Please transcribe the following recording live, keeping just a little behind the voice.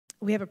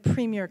We have a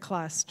premier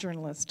class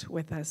journalist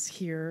with us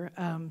here,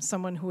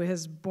 someone who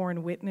has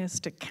borne witness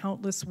to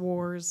countless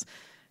wars,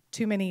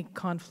 too many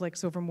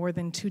conflicts over more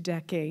than 2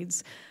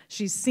 decades.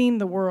 She's seen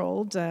the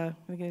world.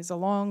 There's a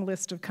long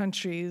list of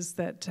countries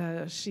that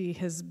she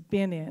has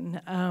been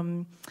in,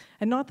 and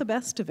not the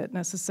best of it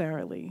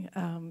necessarily,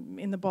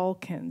 in the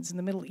Balkans, in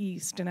the Middle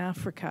East, in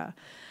Africa.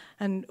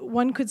 And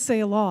one could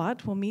say a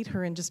lot. We'll meet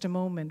her in just a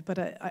moment, but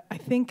I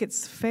think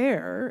it's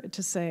fair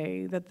to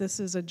say that this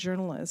is a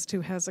journalist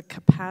who has a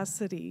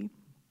capacity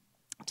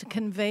to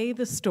convey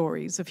the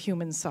stories of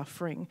human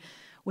suffering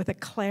with a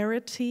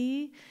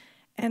clarity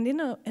and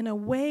in a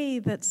way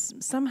that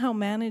somehow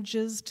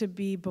manages to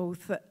be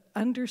both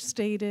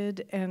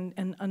understated and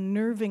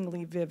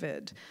unnervingly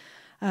vivid.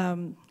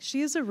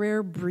 She is a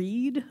rare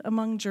breed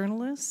among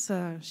journalists.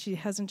 She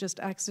hasn't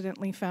just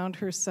accidentally found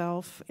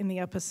herself in the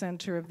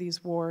epicenter of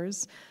these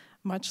wars,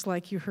 much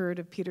like you heard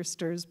of Peter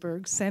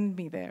Stursberg, send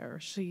me there.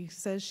 She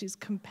says she's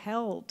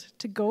compelled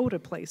to go to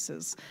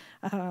places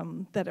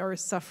that are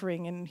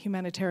suffering in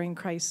humanitarian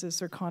crisis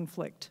or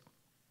conflict.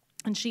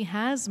 And she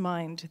has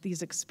mined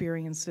these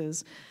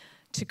experiences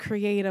to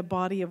create a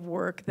body of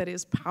work that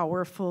is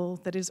powerful,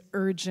 that is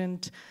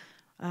urgent,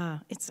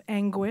 it's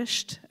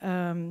anguished.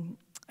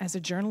 As a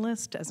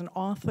journalist, as an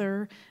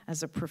author,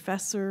 as a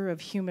professor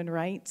of human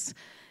rights,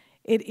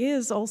 it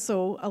is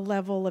also a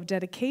level of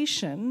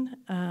dedication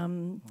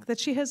that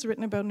she has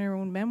written about in her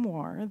own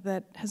memoir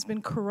that has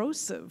been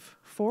corrosive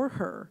for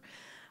her.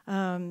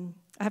 I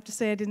have to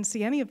say I didn't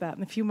see any of that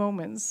in a few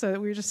moments. So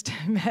we were just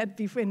met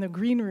in the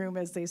green room,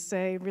 as they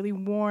say, really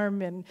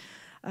warm and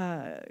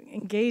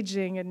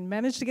engaging, and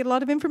managed to get a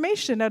lot of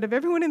information out of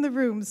everyone in the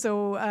room.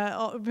 So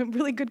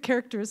really good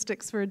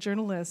characteristics for a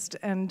journalist.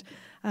 And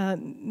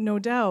no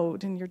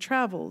doubt in your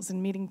travels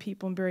and meeting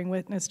people and bearing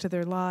witness to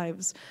their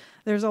lives.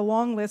 There's a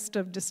long list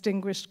of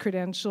distinguished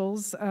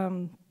credentials.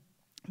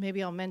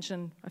 Maybe I'll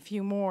mention a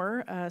few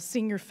more.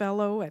 Senior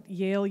Fellow at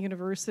Yale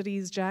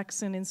University's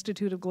Jackson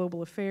Institute of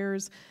Global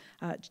Affairs,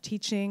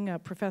 teaching,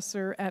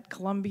 professor at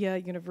Columbia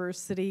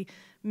University,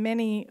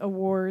 many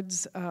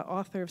awards,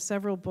 author of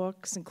several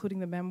books, including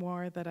the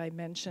memoir that I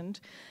mentioned.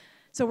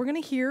 So we're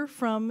going to hear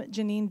from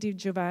Janine Di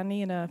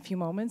Giovanni in a few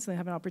moments and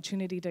have an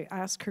opportunity to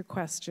ask her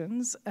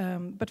questions.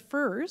 But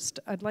first,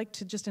 I'd like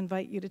to just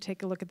invite you to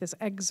take a look at this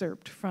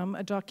excerpt from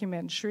a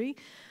documentary,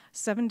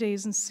 7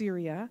 Days in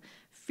Syria,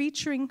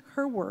 featuring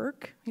her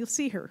work. You'll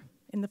see her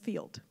in the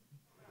field.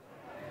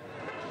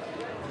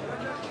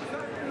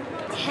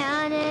 If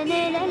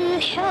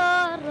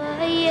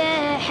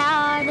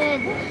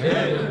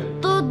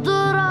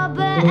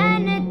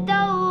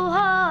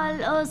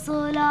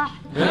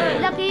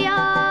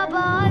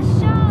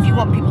you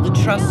want people to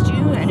trust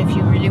you, and if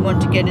you really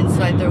want to get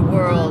inside their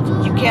world,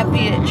 you can't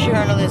be a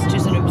journalist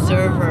who's an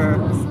observer.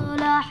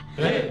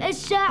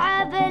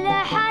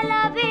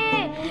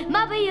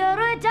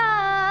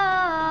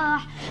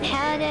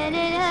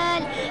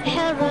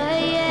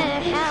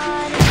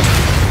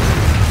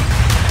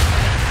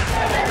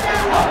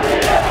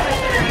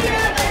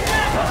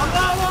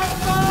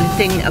 The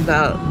thing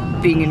about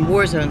being in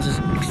war zones,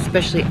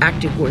 especially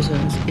active war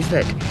zones, is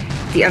that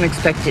the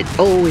unexpected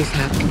always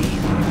happening.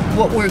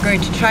 What we're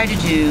going to try to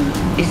do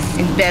is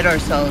embed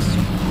ourselves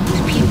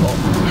with people,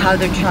 how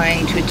they're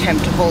trying to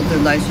attempt to hold their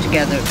lives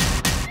together. I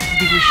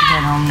think we should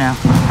head home now.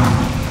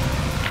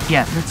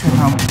 Yeah, let's head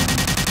home.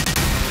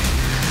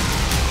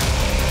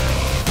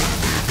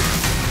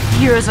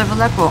 Heroes of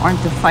Aleppo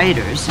aren't the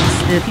fighters,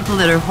 it's the people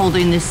that are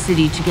holding this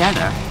city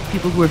together.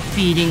 People who are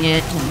feeding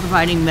it and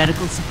providing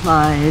medical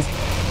supplies.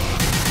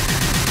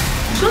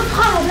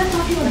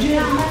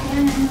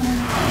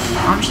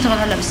 عم اشتغل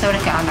هلا بالثوره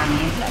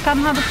كاعلاميه. كان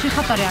هذا في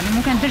خطر يعني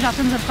ممكن ترجع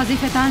تنزل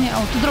قذيفه ثانيه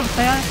او تضرب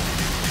الطياره.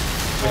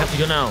 We have to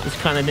go now. It's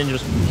kind of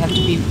dangerous. We have to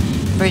be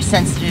very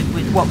sensitive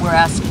with what we're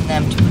asking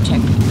them to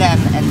protect them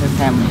and their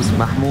families.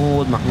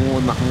 Mahmoud,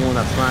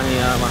 اسمعني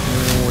يا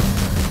محمود.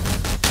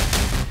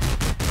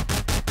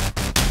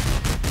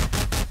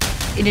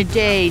 In a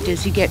day,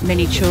 does he get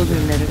many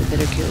children that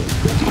are killed?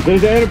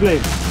 There's an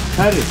airplane.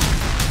 Hurry.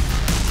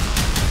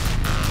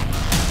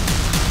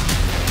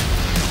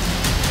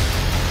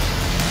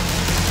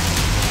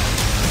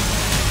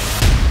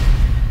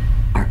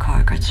 Our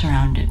car got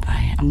surrounded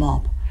by a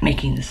mob,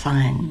 making the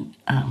sign,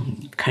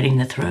 cutting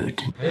the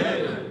throat.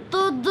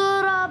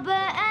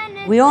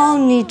 We all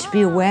need to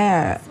be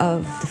aware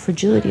of the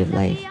fragility of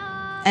life.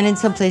 And in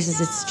some places,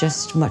 it's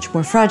just much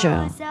more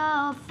fragile.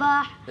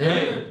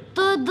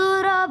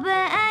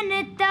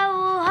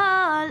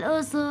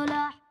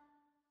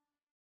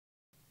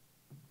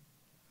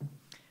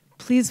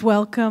 Please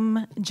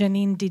welcome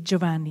Janine Di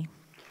Giovanni.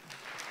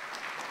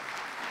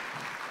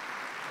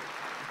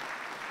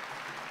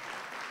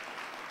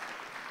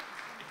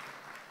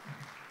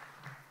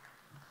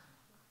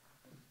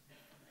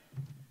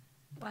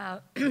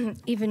 Wow,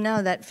 even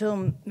now that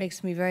film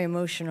makes me very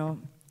emotional.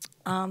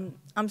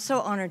 I'm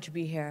so honored to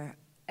be here.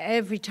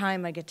 Every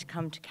time I get to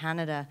come to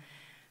Canada,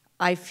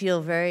 I feel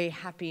very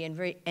happy and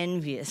very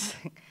envious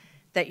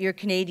that you're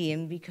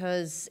Canadian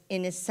because,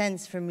 in a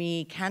sense, for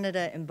me,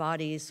 Canada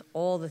embodies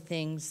all the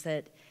things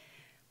that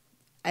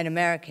an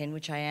American,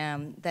 which I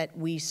am, that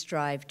we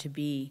strive to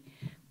be.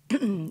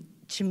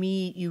 To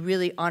me, you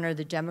really honor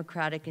the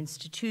democratic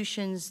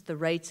institutions, the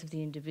rights of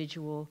the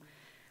individual,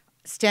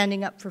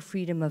 standing up for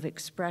freedom of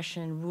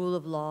expression, rule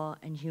of law,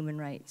 and human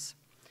rights.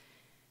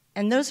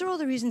 And those are all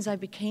the reasons I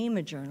became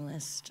a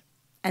journalist,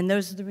 and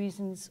those are the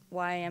reasons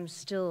why I am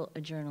still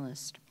a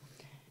journalist.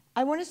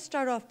 I want to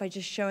start off by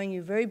just showing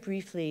you very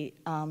briefly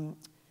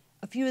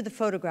a few of the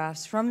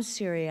photographs from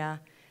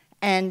Syria,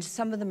 and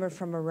some of them are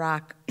from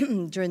Iraq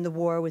during the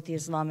war with the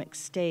Islamic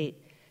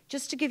State,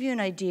 just to give you an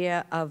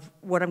idea of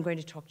what I'm going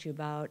to talk to you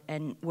about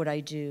and what I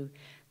do.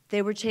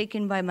 They were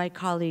taken by my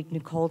colleague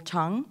Nicole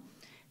Tung,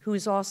 who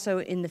is also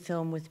in the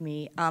film with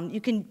me.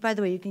 By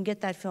the way, you can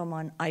get that film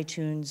on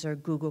iTunes or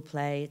Google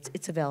Play.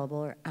 It's available,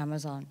 or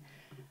Amazon.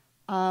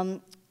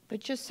 But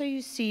just so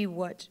you see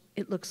what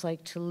it looks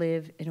like to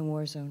live in a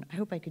war zone. I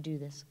hope I could do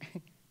this.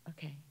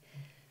 Okay.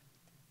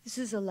 This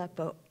is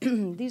Aleppo.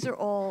 These are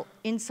all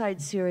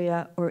inside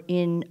Syria or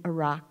in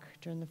Iraq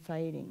during the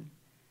fighting.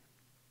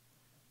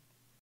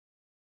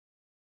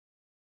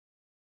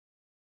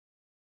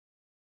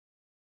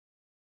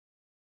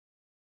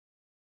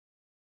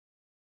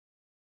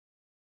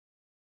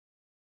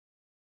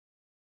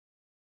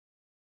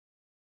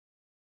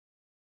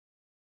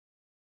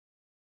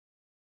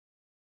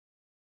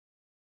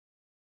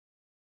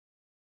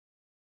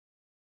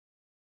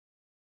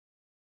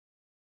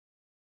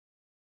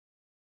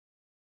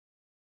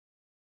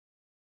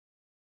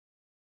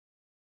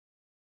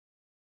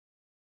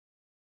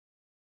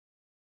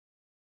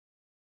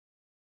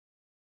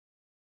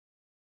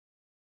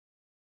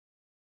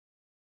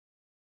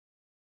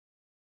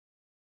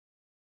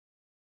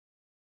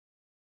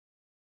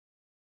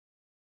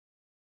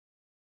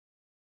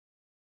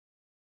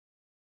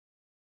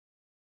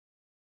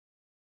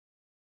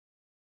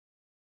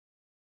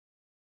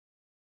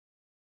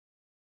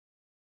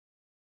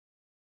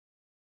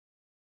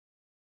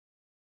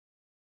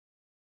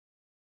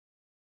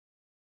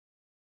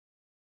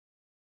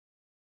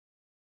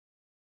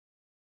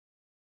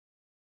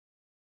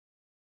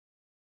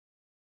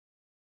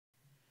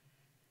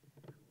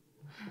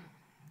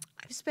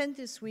 I've spent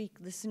this week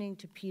listening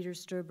to Peter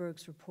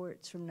Stursberg's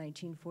reports from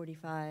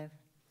 1945.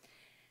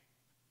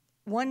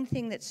 One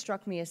thing that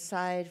struck me,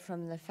 aside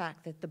from the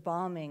fact that the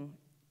bombing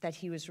that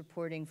he was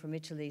reporting from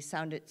Italy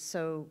sounded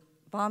so,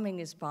 bombing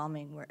is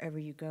bombing wherever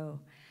you go,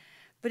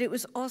 but it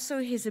was also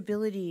his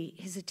ability,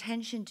 his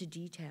attention to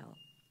detail,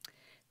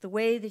 the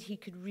way that he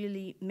could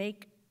really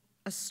make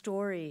a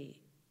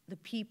story, the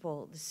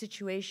people, the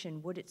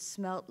situation, what it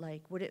smelt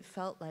like, what it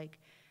felt like,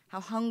 how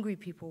hungry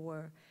people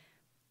were,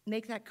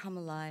 make that come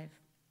alive.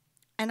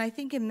 And I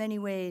think in many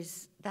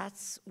ways,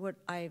 that's what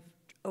I've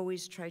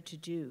always tried to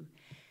do.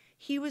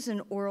 He was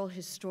an oral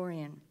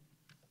historian,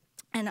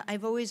 and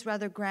I've always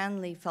rather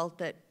grandly felt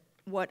that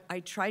what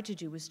I tried to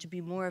do was to be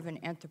more of an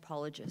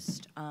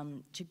anthropologist,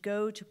 to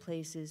go to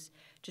places,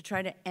 to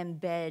try to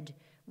embed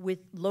with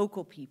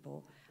local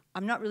people.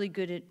 I'm not really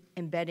good at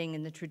embedding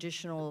in the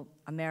traditional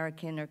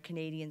American or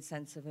Canadian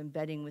sense of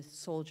embedding with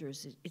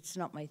soldiers. It's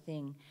not my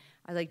thing.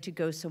 I like to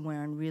go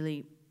somewhere and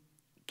really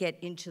get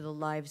into the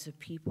lives of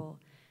people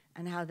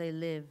and how they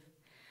live.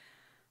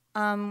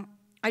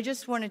 I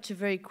just wanted to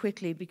very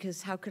quickly,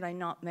 because how could I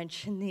not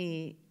mention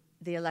the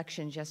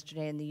elections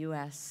yesterday in the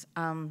US?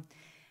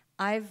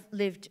 I've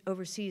lived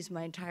overseas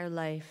my entire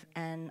life,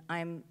 and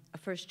I'm a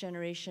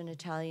first-generation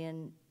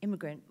Italian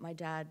immigrant. My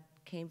dad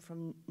came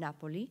from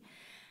Napoli,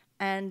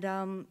 and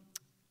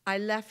I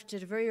left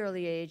at a very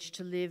early age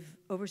to live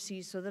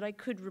overseas so that I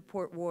could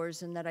report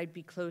wars and that I'd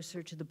be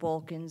closer to the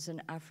Balkans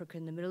and Africa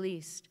and the Middle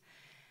East.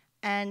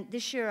 And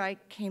this year I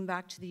came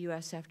back to the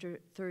US after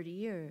 30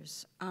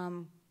 years.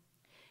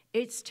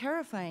 It's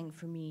terrifying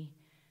for me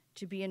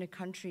to be in a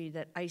country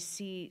that I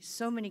see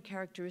so many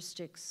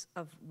characteristics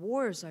of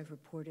wars I've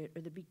reported,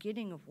 or the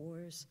beginning of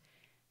wars,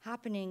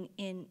 happening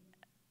in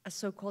a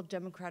so-called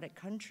democratic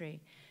country.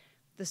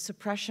 The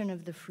suppression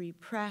of the free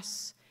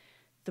press,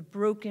 the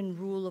broken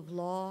rule of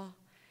law,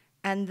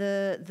 and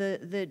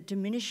the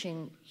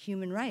diminishing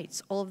human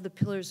rights, all of the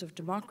pillars of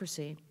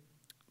democracy.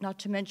 Not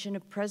to mention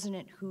a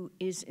president who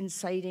is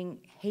inciting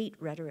hate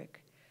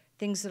rhetoric,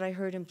 things that I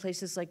heard in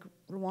places like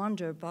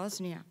Rwanda or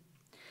Bosnia.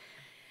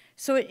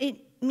 So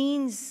it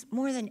means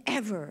more than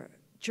ever,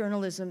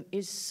 journalism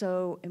is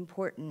so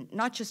important,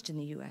 not just in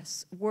the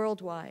US,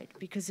 worldwide,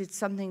 because it's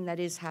something that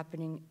is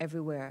happening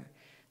everywhere.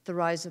 The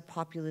rise of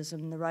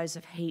populism, the rise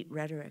of hate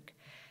rhetoric.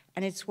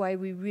 And it's why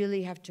we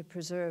really have to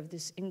preserve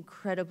this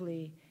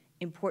incredibly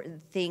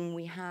important thing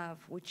we have,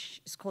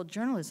 which is called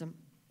journalism.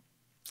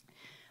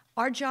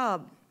 Our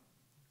job,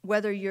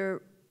 whether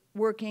you're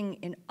working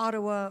in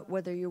Ottawa,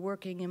 whether you're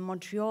working in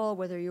Montreal,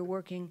 whether you're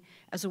working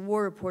as a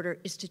war reporter,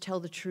 is to tell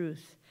the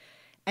truth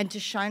and to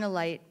shine a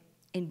light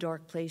in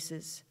dark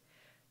places,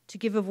 to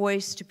give a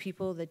voice to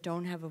people that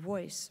don't have a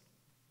voice.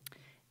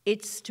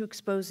 It's to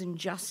expose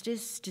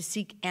injustice, to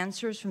seek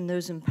answers from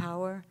those in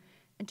power,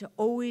 and to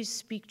always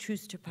speak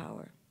truth to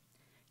power,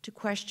 to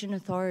question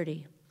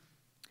authority.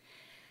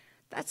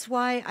 That's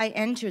why I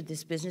entered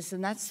this business,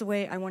 and that's the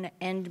way I want to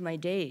end my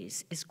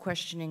days, is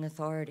questioning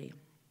authority.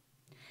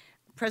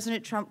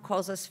 President Trump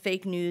calls us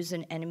fake news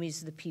and enemies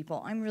of the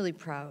people. I'm really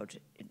proud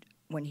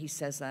when he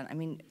says that. I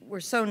mean, we're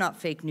so not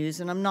fake news,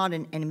 and I'm not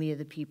an enemy of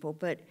the people,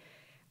 but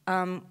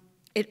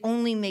it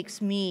only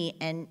makes me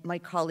and my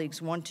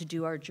colleagues want to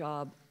do our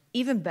job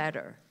even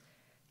better,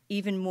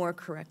 even more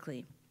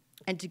correctly,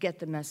 and to get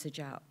the message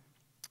out.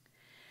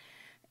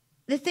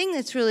 The thing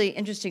that's really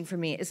interesting for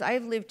me is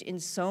I've lived in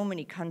so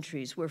many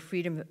countries where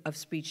freedom of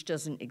speech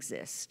doesn't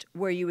exist,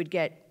 where you would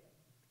get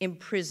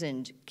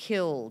imprisoned,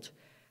 killed,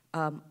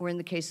 or in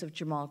the case of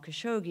Jamal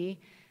Khashoggi,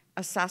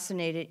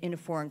 assassinated in a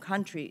foreign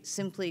country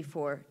simply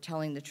for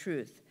telling the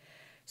truth.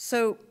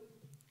 So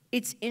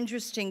it's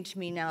interesting to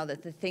me now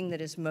that the thing that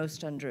is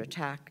most under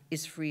attack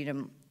is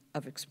freedom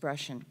of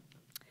expression.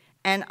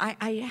 And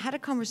I had a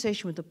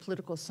conversation with a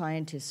political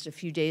scientist a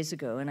few days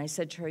ago, and I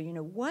said to her, you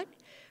know, what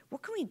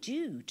can we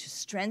do to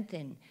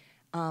strengthen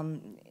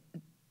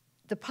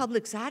the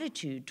public's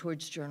attitude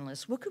towards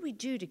journalists? What could we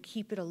do to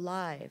keep it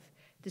alive,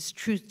 this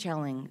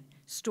truth-telling,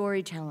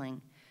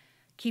 storytelling,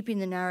 keeping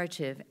the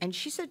narrative? And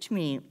she said to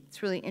me,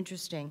 it's really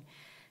interesting,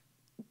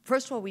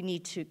 first of all, we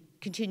need to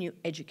continue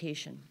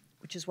education,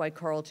 which is why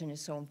Carleton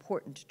is so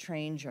important to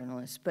train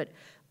journalists, but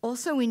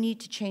also we need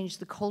to change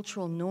the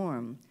cultural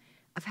norm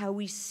of how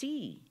we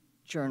see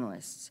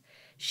journalists.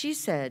 She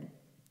said,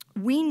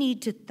 we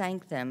need to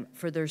thank them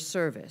for their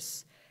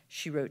service,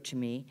 she wrote to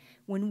me.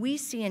 When we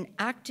see an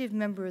active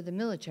member of the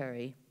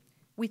military,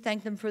 we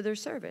thank them for their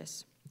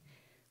service.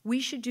 We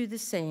should do the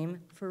same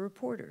for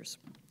reporters.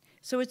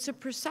 So it's a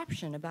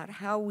perception about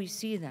how we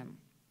see them.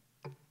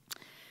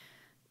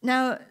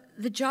 Now,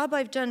 the job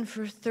I've done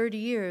for 30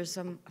 years,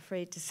 I'm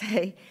afraid to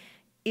say,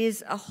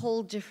 is a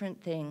whole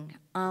different thing.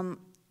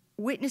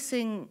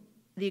 Witnessing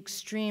the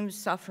extreme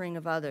suffering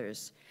of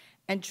others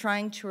and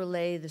trying to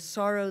relay the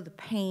sorrow, the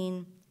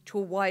pain to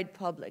a wide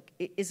public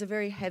is a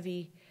very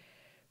heavy,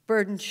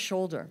 burdened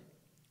shoulder,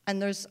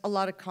 and there's a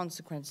lot of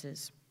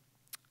consequences.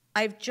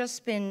 I've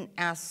just been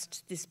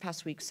asked this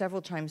past week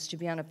several times to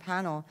be on a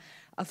panel,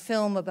 a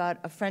film about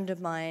a friend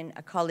of mine,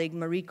 a colleague,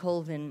 Marie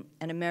Colvin,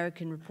 an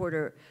American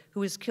reporter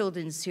who was killed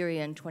in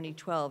Syria in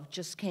 2012,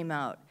 just came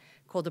out,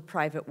 called A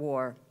Private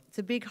War. It's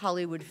a big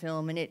Hollywood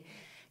film, and it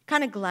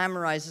kind of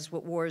glamorizes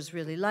what war is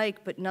really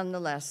like, but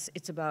nonetheless,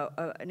 it's about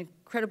an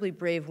incredibly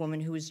brave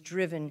woman who was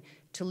driven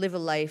to live a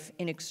life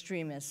in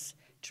extremis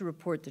to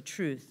report the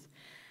truth.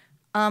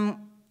 And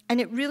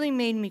it really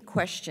made me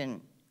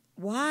question,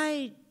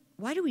 why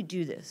do we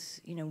do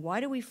this? You know, why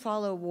do we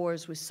follow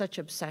wars with such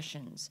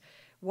obsessions?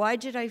 Why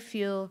did I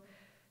feel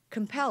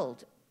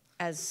compelled,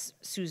 as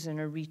Susan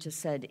or Rita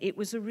said? It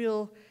was a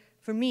real,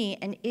 for me,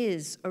 and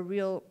is a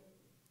real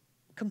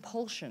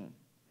compulsion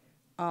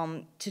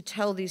to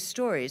tell these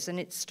stories. And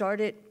it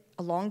started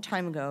a long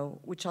time ago,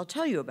 which I'll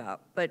tell you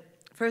about. But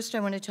first I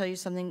want to tell you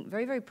something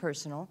very, very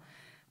personal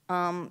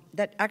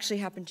that actually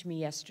happened to me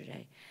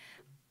yesterday.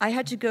 I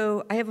had to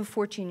go, I have a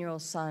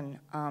 14-year-old son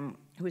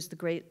who is the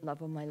great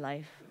love of my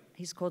life.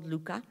 He's called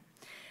Luca.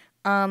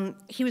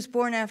 He was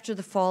born after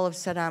the fall of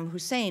Saddam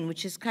Hussein,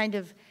 which is kind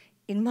of,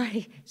 in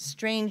my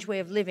strange way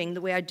of living, the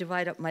way I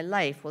divide up my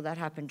life. Well, that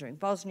happened during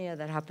Bosnia,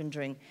 that happened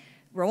during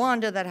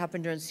Rwanda, that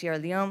happened during Sierra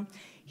Leone.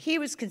 He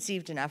was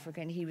conceived in Africa,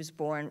 and he was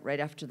born right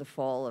after the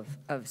fall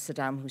of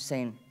Saddam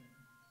Hussein.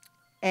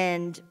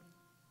 And,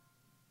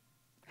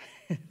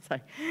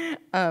 sorry.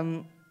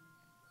 Oh,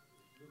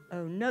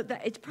 no,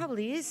 it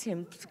probably is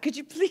him. Could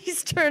you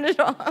please turn it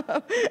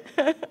off?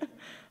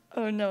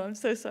 Oh, no, I'm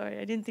so sorry.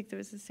 I didn't think there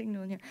was a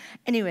signal in here.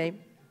 Anyway,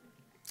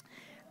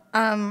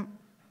 I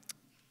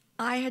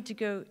had to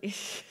go.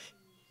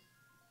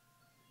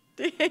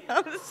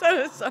 I'm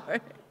so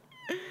sorry.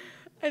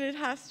 And it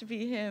has to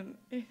be him.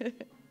 You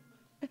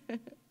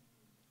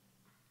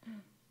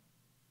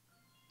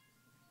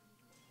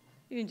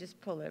can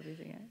just pull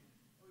everything out.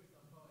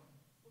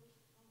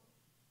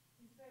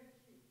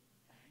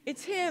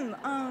 It's him.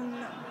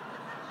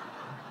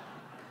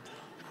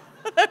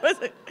 That was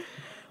it.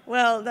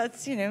 Well,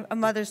 that's, you know, a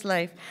mother's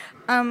life.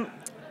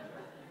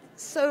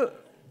 So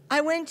I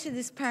went to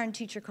this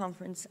parent-teacher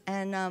conference,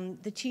 and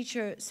the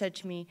teacher said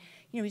to me,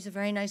 you know, he's a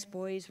very nice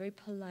boy, he's very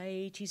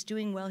polite, he's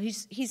doing well.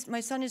 My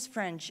son is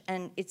French,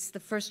 and it's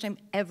the first time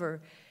ever.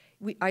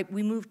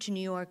 We moved to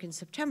New York in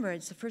September.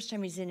 It's the first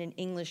time he's in an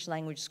English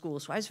language school.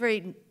 So I was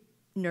very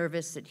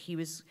nervous that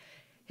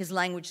his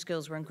language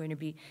skills weren't going to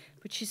be.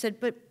 But she said,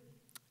 but,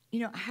 you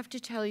know, I have to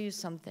tell you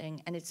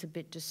something, and it's a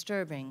bit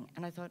disturbing.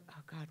 And I thought,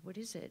 oh, God, what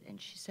is it? And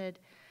she said,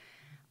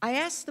 I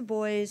asked the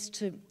boys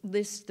to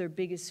list their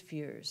biggest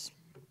fears.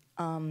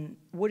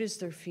 What is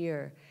their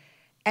fear?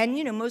 And,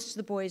 you know, most of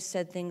the boys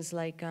said things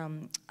like,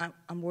 I'm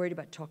worried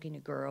about talking to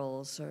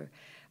girls, or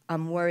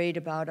I'm worried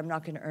about I'm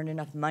not going to earn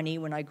enough money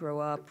when I grow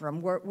up, or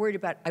I'm worried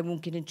about I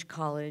won't get into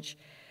college.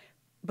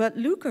 But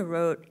Luca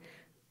wrote,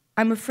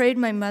 I'm afraid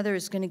my mother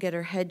is going to get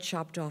her head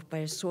chopped off by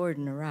a sword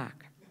in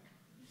Iraq.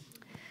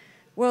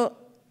 Well,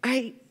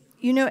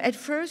 you know, at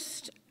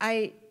first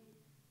I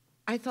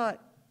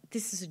thought,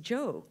 this is a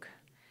joke.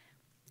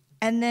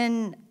 And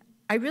then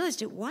I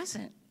realized it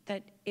wasn't,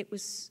 that it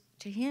was,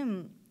 to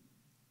him,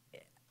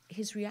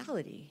 his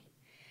reality.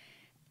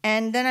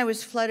 And then I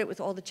was flooded with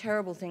all the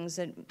terrible things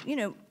that, you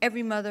know,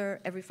 every mother,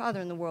 every father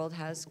in the world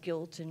has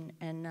guilt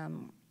and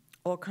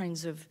all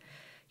kinds of,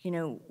 you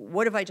know,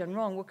 what have I done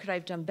wrong? What could I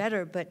have done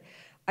better? But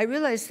I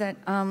realized that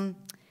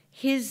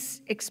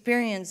his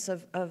experience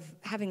of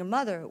having a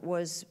mother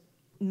was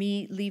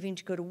me leaving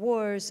to go to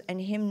wars and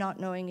him not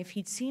knowing if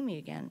he'd see me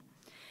again.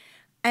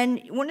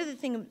 And one of the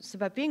things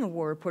about being a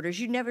war reporter is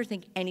you never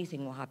think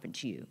anything will happen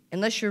to you,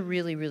 unless you're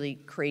really, really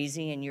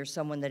crazy and you're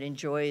someone that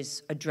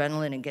enjoys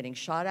adrenaline and getting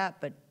shot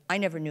at, but I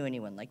never knew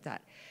anyone like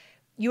that.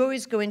 You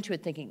always go into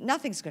it thinking,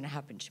 nothing's gonna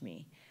happen to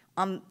me.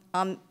 I'm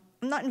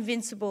not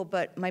invincible,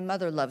 but my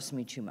mother loves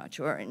me too much,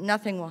 or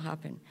nothing will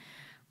happen.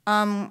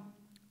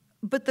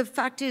 But the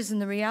fact is, in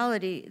the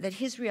reality, that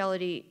his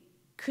reality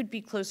could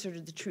be closer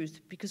to the truth,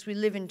 because we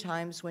live in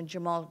times when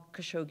Jamal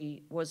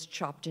Khashoggi was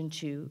chopped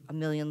into a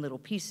million little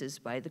pieces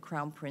by the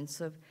Crown Prince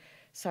of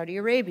Saudi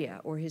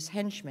Arabia or his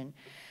henchmen.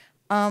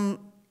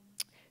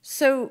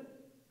 So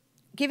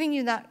giving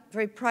you that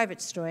very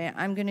private story,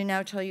 I'm going to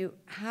now tell you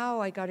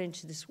how I got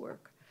into this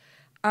work,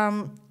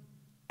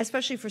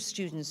 especially for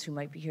students who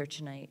might be here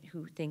tonight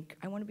who think,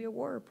 I want to be a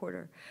war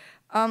reporter.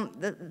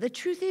 The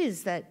truth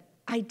is that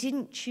I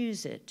didn't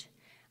choose it.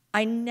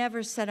 I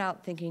never set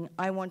out thinking,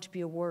 I want to be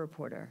a war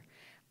reporter.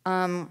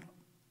 I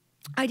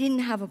didn't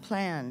have a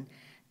plan.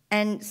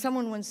 And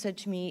someone once said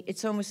to me,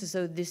 it's almost as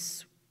though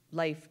this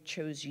life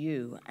chose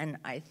you. And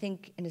I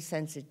think, in a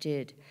sense, it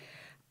did.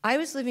 I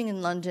was living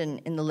in London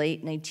in the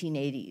late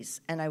 1980s,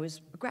 and I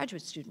was a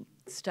graduate student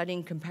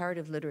studying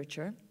comparative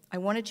literature. I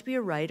wanted to be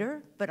a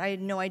writer, but I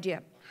had no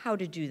idea how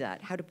to do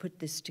that, how to put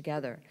this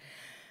together.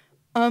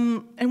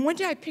 And one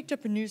day I picked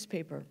up a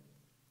newspaper,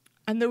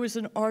 and there was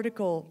an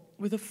article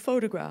with a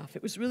photograph.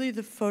 It was really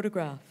the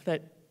photograph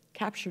that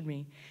captured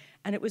me.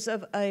 And it was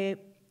of a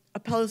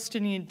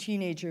Palestinian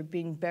teenager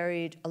being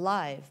buried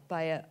alive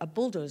by a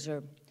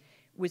bulldozer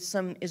with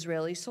some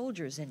Israeli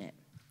soldiers in it.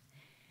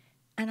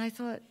 And I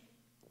thought,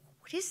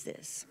 what is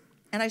this?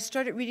 And I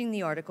started reading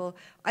the article.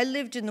 I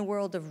lived in the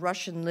world of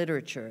Russian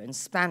literature and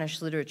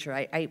Spanish literature.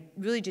 I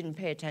really didn't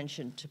pay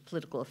attention to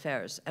political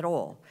affairs at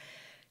all.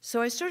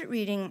 So I started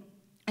reading,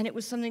 and it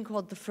was something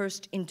called the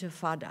First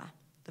Intifada,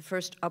 the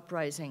first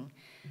uprising,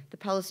 the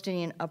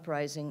Palestinian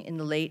uprising in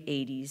the late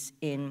 80s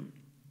in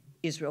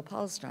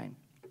Israel-Palestine.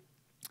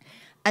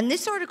 And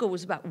this article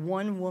was about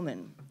one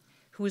woman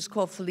who was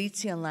called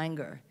Felicia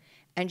Langer,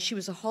 and she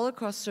was a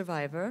Holocaust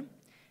survivor,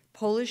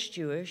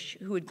 Polish-Jewish,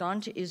 who had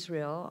gone to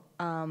Israel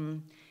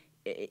in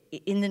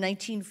the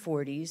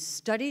 1940s,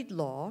 studied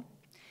law,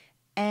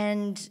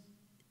 and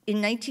in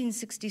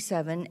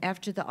 1967,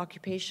 after the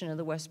occupation of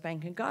the West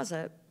Bank and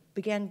Gaza,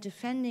 began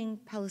defending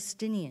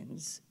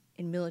Palestinians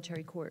in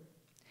military court,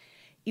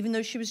 even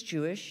though she was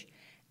Jewish,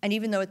 and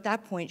even though at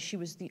that point she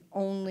was the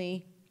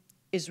only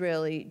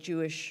Israeli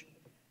Jewish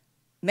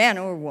man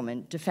or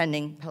woman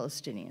defending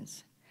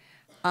Palestinians.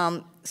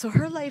 So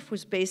her life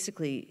was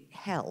basically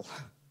hell.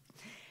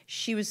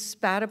 She was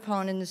spat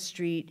upon in the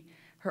street.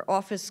 Her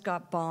office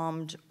got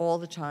bombed all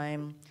the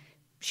time.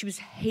 She was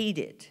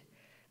hated,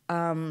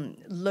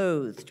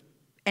 loathed,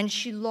 and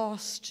she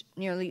lost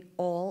nearly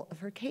all of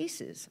her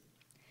cases.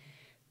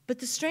 But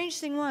the strange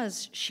thing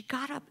was, she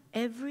got up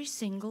every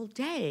single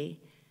day,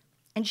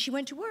 and she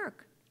went to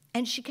work,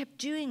 and she kept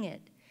doing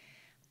it.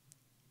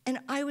 And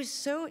I was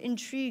so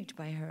intrigued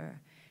by her,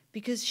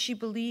 because she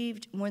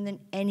believed more than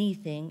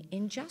anything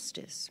in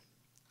justice.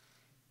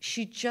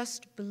 She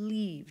just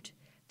believed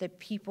that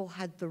people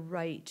had the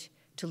right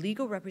to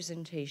legal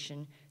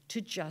representation,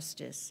 to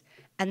justice,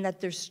 and that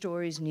their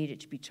stories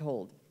needed to be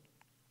told.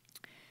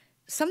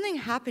 Something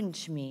happened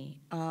to me,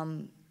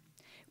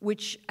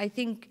 which I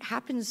think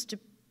happens to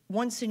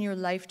once in your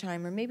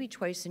lifetime, or maybe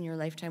twice in your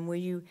lifetime, where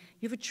you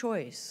have a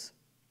choice.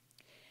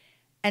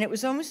 And it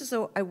was almost as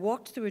though I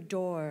walked through a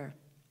door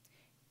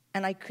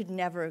and I could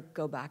never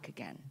go back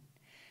again.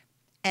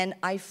 And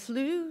I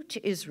flew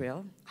to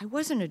Israel. I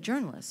wasn't a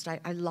journalist.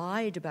 I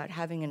lied about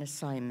having an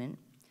assignment.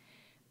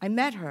 I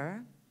met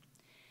her,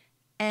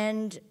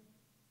 and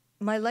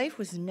my life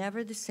was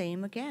never the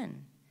same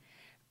again.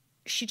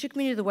 She took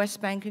me to the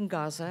West Bank and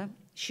Gaza.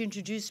 She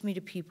introduced me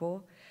to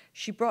people.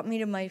 She brought me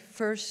to my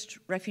first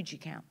refugee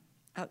camp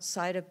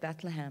outside of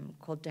Bethlehem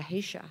called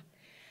Dahesha.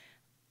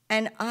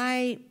 And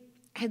I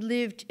had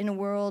lived in a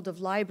world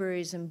of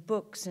libraries and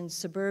books and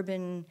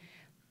suburban,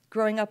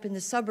 growing up in the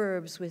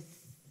suburbs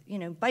with, you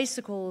know,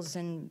 bicycles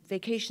and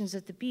vacations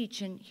at the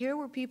beach. And here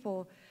were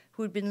people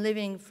who had been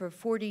living for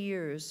 40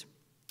 years,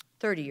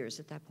 30 years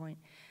at that point,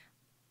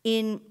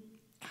 in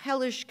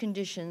hellish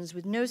conditions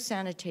with no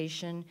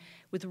sanitation,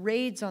 with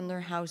raids on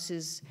their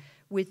houses,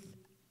 with,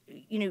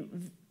 you know,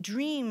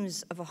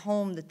 dreams of a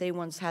home that they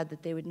once had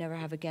that they would never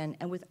have again,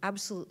 and with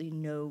absolutely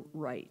no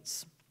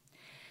rights.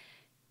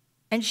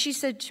 And she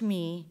said to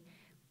me,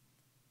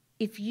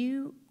 if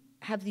you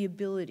have the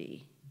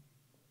ability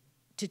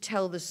to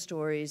tell the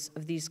stories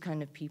of these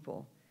kind of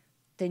people,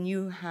 then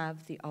you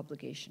have the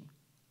obligation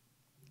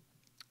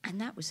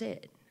And that was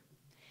it.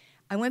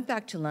 I went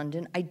back to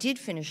London. I did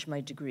finish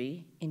my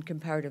degree in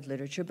comparative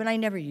literature, but I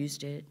never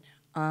used it.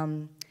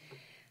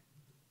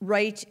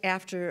 Right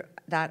after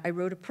that, I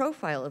wrote a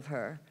profile of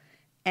her,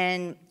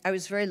 and I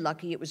was very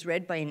lucky. It was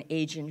read by an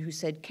agent who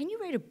said, "Can you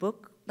write a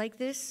book like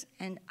this?"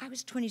 And I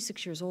was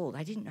 26 years old.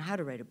 I didn't know how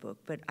to write a book,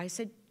 but I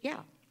said,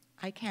 "Yeah,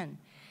 I can."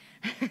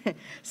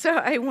 So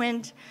I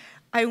went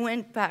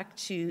back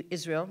to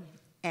Israel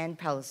and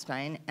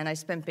Palestine, and I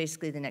spent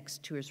basically the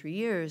next 2 or 3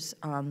 years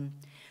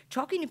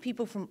talking to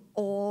people from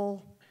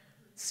all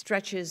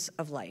stretches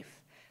of life.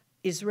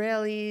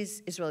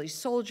 Israelis, Israeli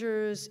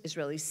soldiers,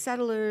 Israeli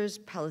settlers,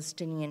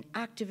 Palestinian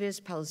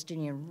activists,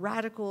 Palestinian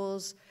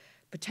radicals,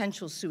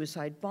 potential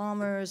suicide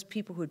bombers,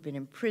 people who had been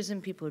in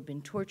prison, people who had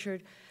been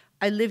tortured.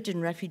 I lived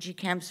in refugee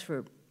camps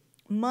for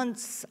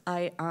months.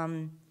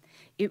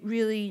 It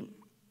really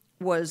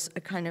was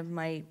a kind of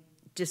my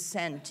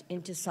descent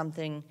into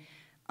something.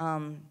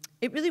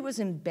 It really was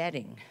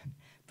embedding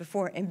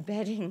before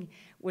embedding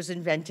was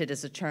invented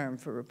as a term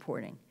for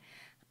reporting.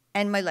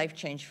 And my life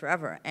changed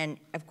forever. And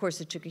of course,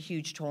 it took a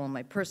huge toll on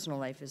my personal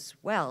life as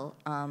well,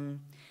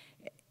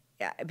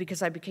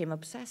 because I became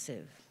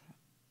obsessive,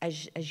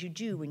 as you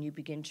do when you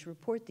begin to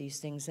report these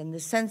things. And the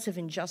sense of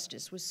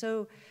injustice was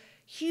so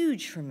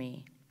huge for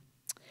me.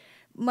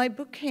 My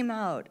book came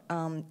out,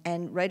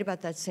 and right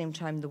about that same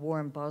time, the war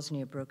in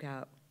Bosnia broke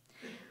out.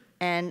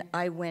 And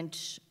I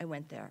went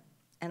there.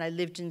 And I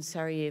lived in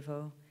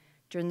Sarajevo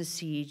during the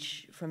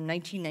siege from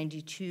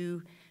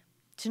 1992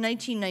 to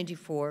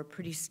 1994,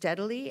 pretty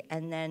steadily,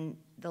 and then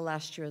the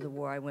last year of the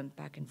war, I went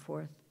back and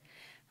forth.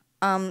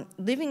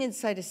 Living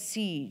inside a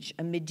siege,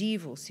 a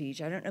medieval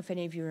siege, I don't know if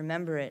any of you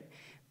remember it,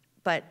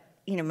 but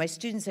my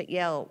students at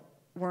Yale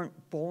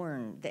weren't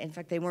born. In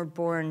fact, they weren't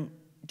born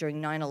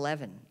during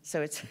 9/11,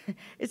 so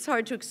it's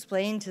hard to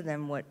explain to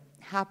them what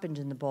happened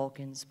in the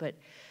Balkans. But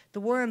the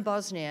war in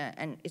Bosnia,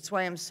 and it's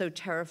why I'm so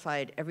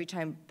terrified every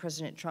time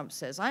President Trump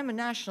says, "I'm a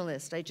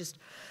nationalist,"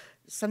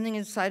 something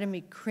inside of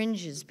me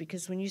cringes,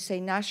 because when you say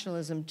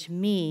nationalism, to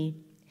me,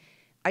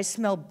 I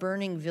smell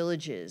burning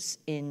villages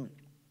in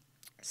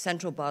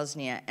central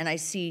Bosnia, and I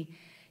see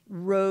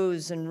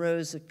rows and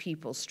rows of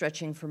people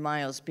stretching for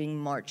miles being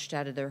marched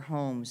out of their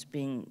homes,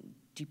 being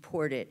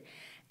deported.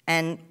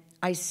 And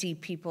I see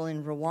people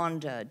in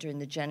Rwanda during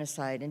the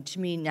genocide, and to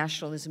me,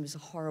 nationalism is a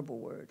horrible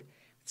word.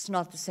 It's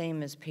not the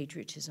same as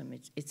patriotism.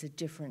 It's a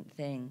different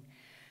thing.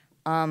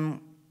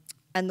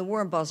 And the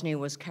war in Bosnia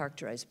was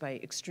characterized by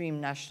extreme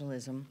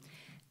nationalism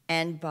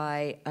and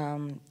by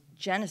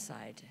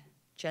genocide.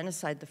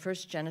 The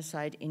first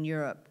genocide in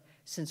Europe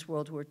since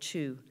World War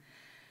II.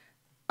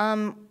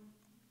 One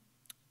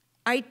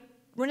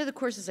of the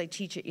courses I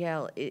teach at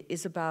Yale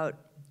is about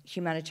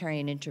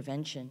humanitarian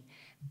intervention.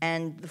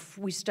 And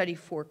we study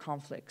 4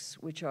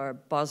 conflicts, which are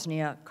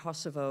Bosnia,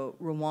 Kosovo,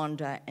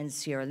 Rwanda, and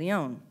Sierra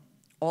Leone,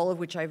 all of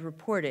which I've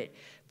reported.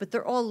 But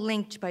they're all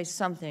linked by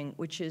something,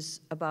 which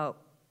is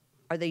about,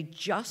 are they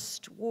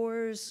just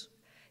wars?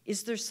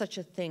 Is there such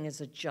a thing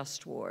as a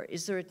just war?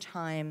 Is there a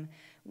time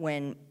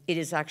when it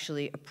is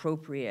actually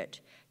appropriate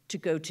to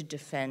go to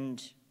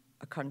defend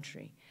a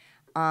country?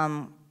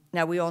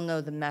 Now, we all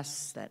know the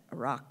mess that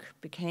Iraq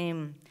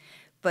became,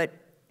 but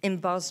in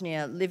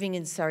Bosnia, living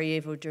in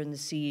Sarajevo during the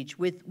siege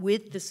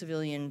with the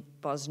civilian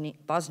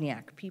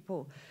Bosniak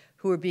people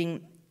who were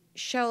being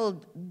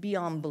shelled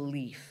beyond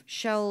belief,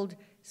 shelled,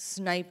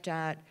 sniped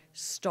at,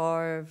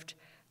 starved.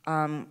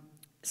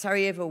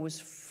 Sarajevo was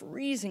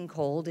freezing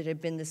cold. It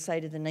had been the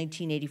site of the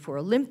 1984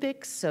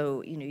 Olympics,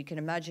 so you can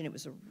imagine it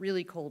was a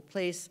really cold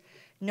place.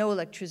 No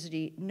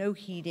electricity, no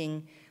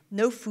heating,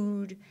 no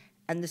food,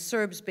 and the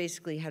Serbs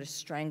basically had a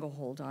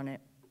stranglehold on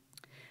it.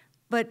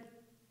 But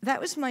that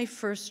was my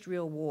first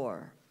real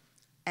war.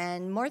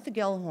 And Martha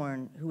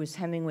Gellhorn, who was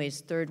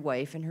Hemingway's third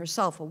wife and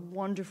herself a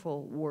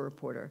wonderful war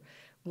reporter,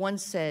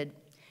 once said,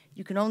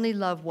 "You can only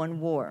love one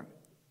war.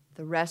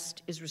 The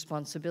rest is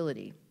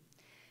responsibility."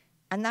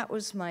 And that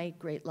was my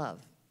great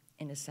love,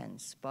 in a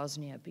sense,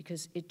 Bosnia,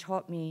 because it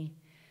taught me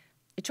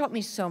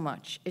so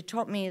much. It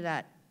taught me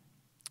that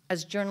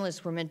as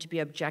journalists, we're meant to be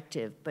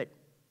objective, but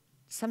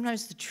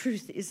sometimes the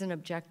truth isn't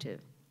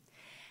objective.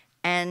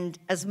 And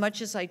as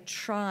much as I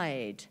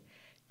tried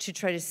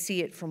to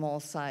see it from all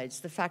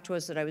sides, the fact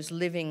was that I was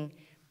living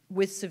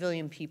with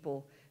civilian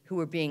people who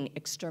were being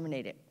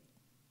exterminated,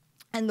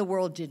 and the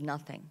world did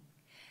nothing.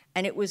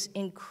 And it was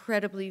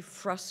incredibly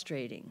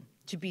frustrating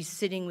to be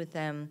sitting with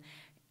them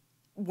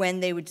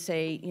when they would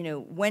say,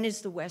 when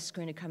is the West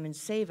going to come and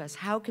save us?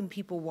 How can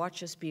people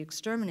watch us be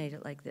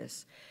exterminated like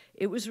this?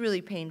 It was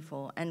really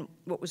painful. And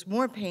what was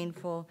more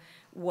painful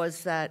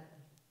was that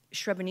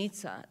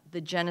Srebrenica,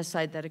 the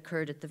genocide that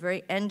occurred at the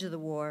very end of the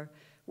war,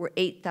 where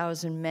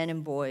 8,000 men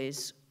and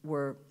boys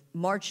were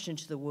marched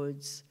into the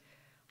woods,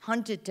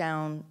 hunted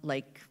down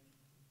like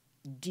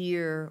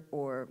deer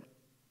or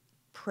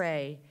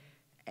prey,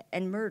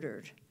 and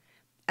murdered.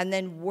 And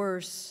then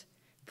worse,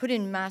 put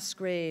in mass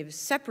graves,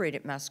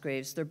 separated mass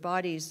graves. Their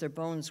bodies, their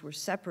bones were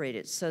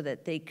separated so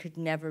that they could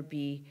never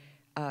be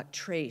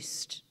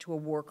traced to a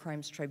war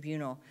crimes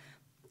tribunal.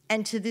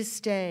 And to this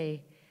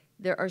day,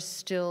 there are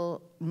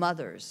still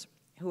mothers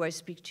who I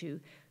speak to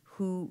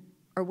who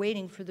are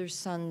waiting for their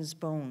sons'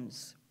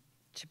 bones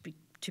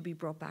to be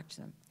brought back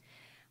to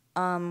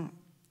them.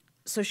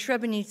 So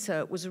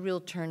Srebrenica was a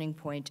real turning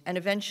point, and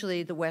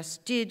eventually the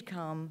West did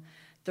come.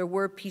 There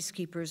were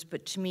peacekeepers,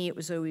 but to me it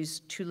was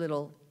always too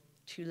little,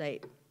 too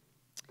late.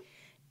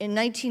 In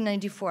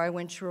 1994, I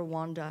went to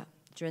Rwanda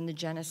during the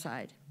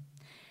genocide.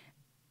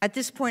 At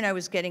this point, I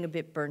was getting a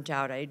bit burnt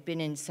out. I had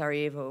been in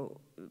Sarajevo,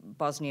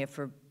 Bosnia,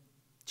 for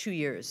 2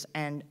 years,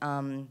 and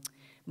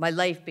my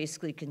life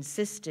basically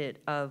consisted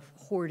of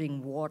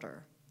hoarding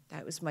water.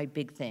 That was my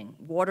big thing.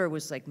 Water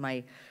was like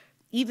my,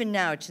 even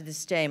now to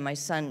this day, my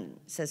son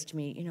says to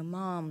me, you know,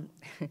 Mom,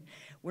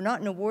 we're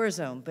not in a war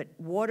zone, but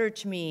water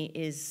to me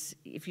is,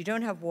 if you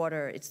don't have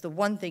water, it's the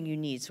one thing you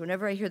need. So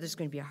whenever I hear there's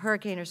going to be a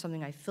hurricane or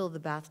something, I fill the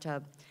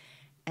bathtub,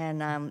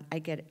 and I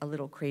get a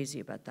little crazy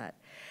about that.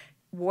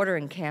 Water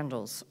and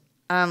candles.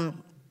 But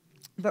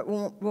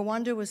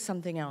Rwanda was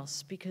something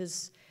else,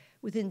 because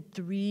within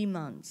 3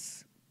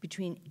 months,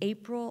 between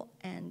April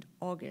and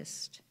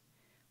August,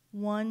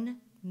 1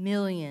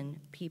 million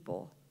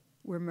people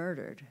were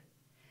murdered.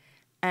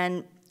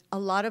 And a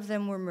lot of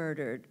them were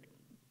murdered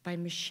by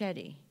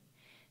machete.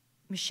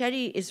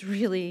 Machete is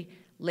really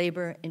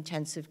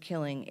labor-intensive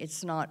killing.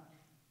 It's not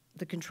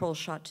the control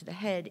shot to the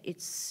head.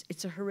 It's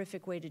a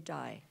horrific way to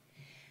die.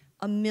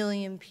 1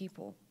 million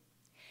people.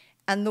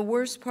 And the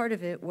worst part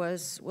of it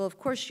was, well, of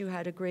course, you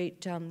had a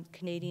great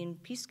Canadian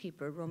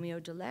peacekeeper, Romeo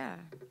Dallaire,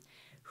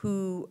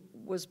 who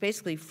was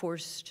basically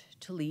forced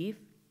to leave,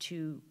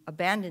 to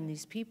abandon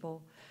these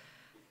people.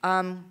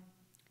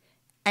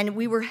 And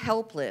we were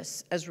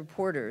helpless as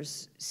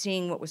reporters,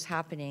 seeing what was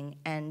happening.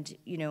 And,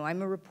 you know,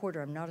 I'm a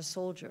reporter, I'm not a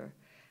soldier.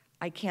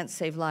 I can't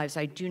save lives.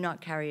 I do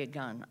not carry a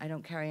gun. I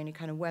don't carry any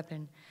kind of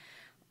weapon.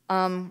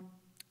 And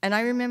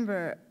I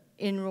remember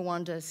in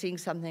Rwanda seeing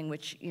something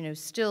which, you know,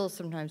 still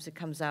sometimes it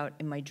comes out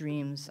in my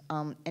dreams.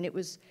 And it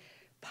was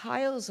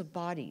piles of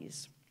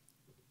bodies,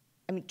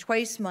 I mean,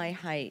 twice my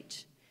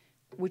height,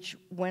 which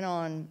went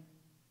on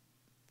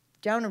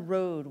down a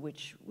road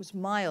which was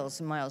miles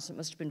and miles. It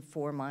must have been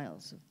 4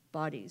 miles of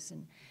bodies.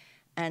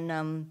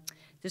 And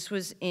this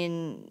was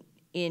near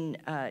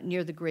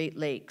the Great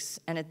Lakes.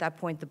 And at that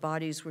point, the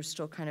bodies were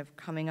still kind of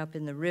coming up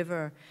in the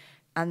river.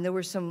 And there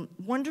were some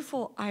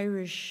wonderful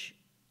Irish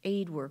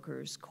aid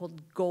workers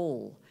called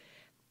Goal.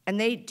 And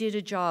they did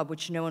a job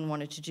which no one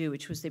wanted to do,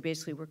 which was they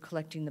basically were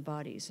collecting the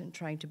bodies and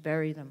trying to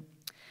bury them.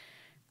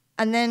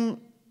 And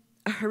then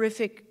a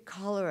horrific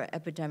cholera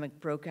epidemic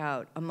broke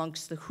out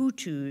amongst the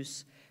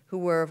Hutus, who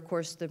were, of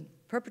course, the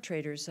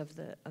perpetrators of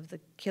the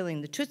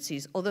killing, the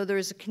Tutsis, although there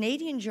is a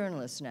Canadian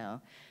journalist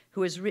now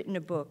who has written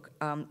a book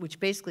which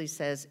basically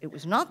says it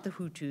was not the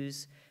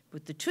Hutus,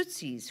 but the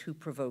Tutsis who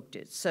provoked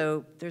it.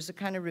 So there's a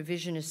kind of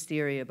revisionist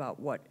theory about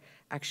what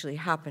actually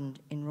happened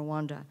in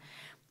Rwanda.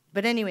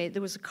 But anyway,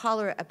 there was a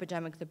cholera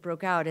epidemic that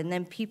broke out, and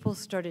then people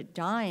started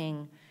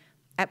dying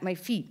at my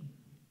feet.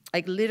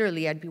 Like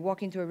literally, I'd be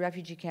walking through a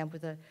refugee camp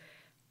with I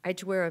had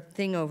to wear a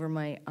thing over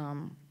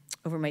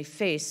my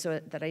face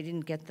so that I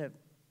didn't get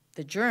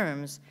the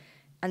germs,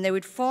 and they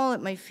would fall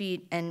at my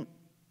feet and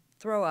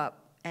throw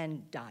up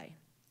and die.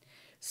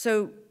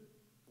 So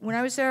when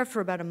I was there for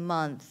about a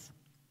month,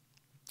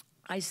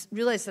 I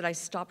realized that I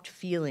stopped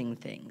feeling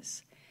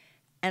things.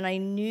 And I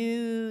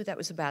knew that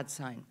was a bad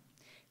sign.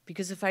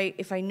 Because if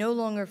I no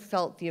longer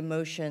felt the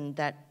emotion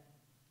that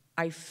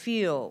I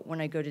feel when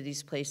I go to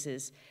these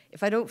places,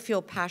 if I don't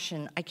feel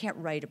passion, I can't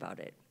write about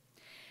it.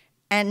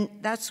 And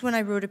that's when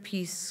I wrote a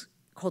piece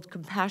called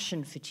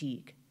Compassion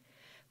Fatigue.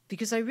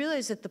 Because I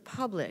realized that the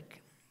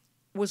public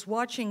was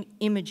watching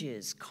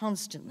images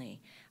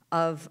constantly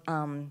of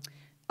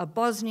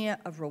Bosnia,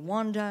 of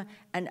Rwanda,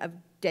 and of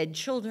dead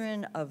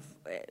children, of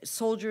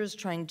soldiers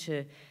trying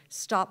to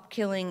stop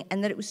killing,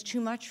 and that it was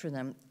too much for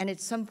them. And at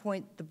some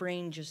point, the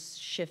brain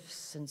just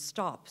shifts and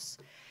stops.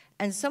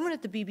 And someone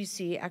at the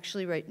BBC,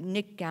 actually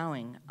Nick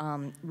Gowing,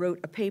 wrote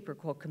a paper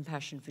called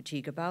Compassion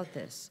Fatigue about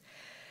this.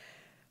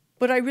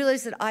 But I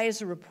realized that I,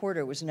 as a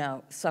reporter, was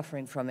now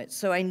suffering from it,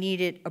 so I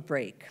needed a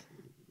break.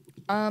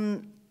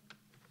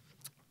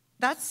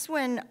 That's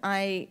when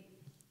I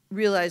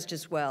realized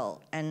as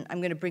well, and I'm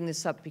going to bring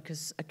this up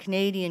because a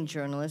Canadian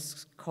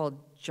journalist called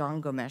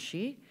John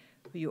Gomeshi,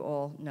 who you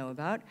all know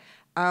about,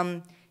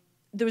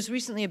 there was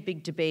recently a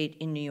big debate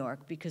in New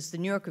York because the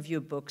New York Review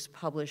of Books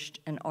published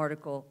an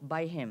article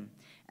by him.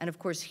 And of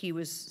course, he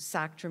was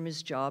sacked from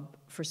his job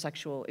for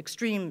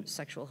extreme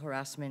sexual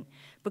harassment,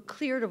 but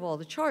cleared of all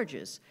the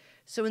charges.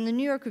 So in the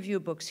New York Review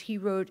of Books, he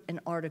wrote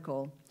an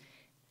article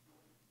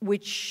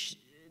which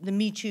the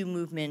Me Too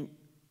movement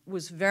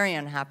was very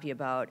unhappy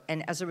about,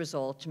 and as a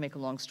result, to make a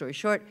long story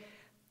short,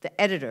 the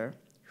editor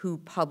who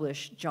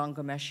published John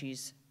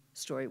Gomeshi's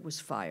story was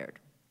fired.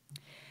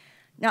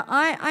 Now,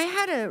 I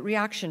had a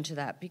reaction to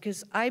that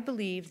because I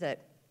believe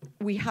that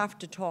we have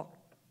to talk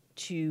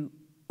to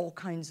all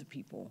kinds of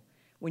people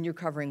when you're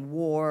covering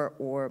war,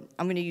 or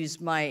I'm going to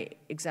use my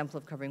example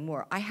of covering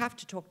war. I have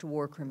to talk to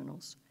war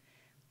criminals.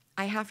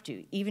 I have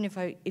to, even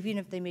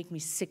if they make me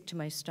sick to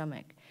my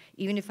stomach,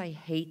 even if I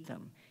hate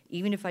them,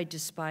 even if I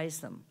despise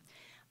them.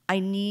 I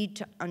need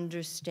to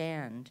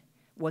understand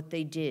what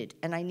they did,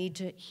 and I need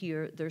to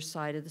hear their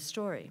side of the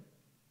story.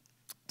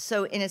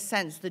 So in a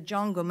sense, the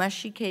John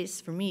Gomeshi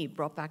case for me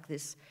brought back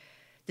this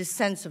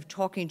sense of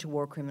talking to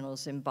war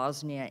criminals in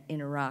Bosnia,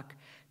 in Iraq,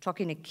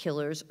 talking to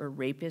killers or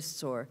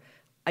rapists or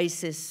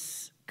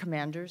ISIS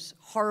commanders,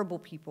 horrible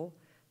people,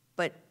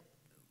 but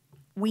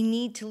we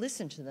need to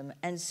listen to them.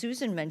 And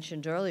Susan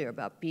mentioned earlier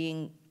about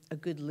being a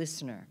good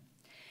listener.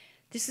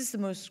 This is the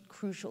most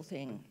crucial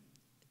thing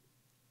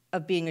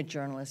of being a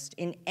journalist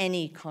in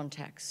any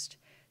context.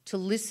 To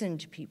listen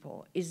to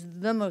people is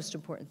the most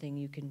important thing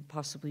you can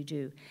possibly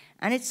do.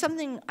 And it's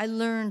something I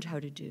learned how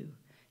to do.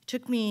 It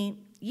took me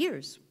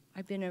years.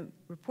 I've been a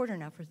reporter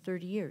now for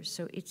 30 years,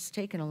 so it's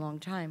taken a long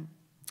time.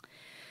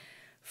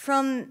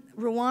 From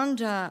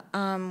Rwanda,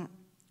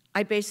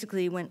 I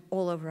basically went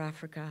all over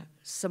Africa,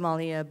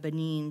 Somalia,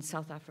 Benin,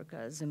 South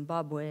Africa,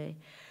 Zimbabwe.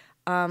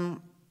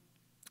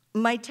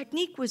 My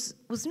technique was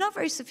not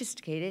very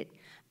sophisticated,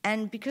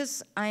 and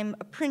because I'm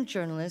a print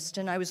journalist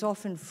and I was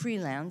often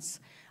freelance,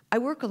 I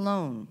work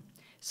alone.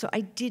 So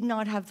I did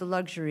not have the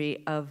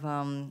luxury of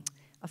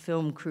a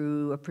film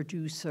crew, a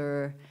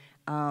producer,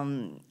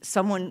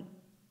 someone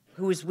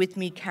who was with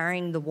me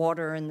carrying the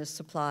water and the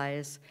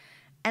supplies.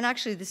 And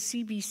actually, the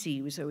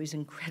CBC was always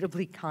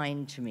incredibly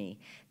kind to me.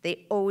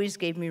 They always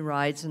gave me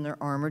rides in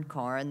their armored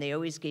car, and they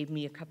always gave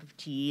me a cup of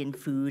tea and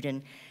food.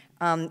 And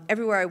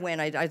everywhere I went,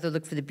 I'd either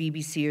look for the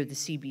BBC or the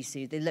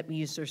CBC. They let me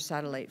use their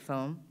satellite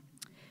phone.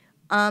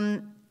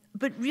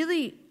 But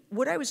really,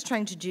 what I was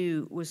trying to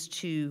do was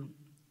to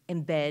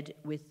embed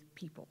with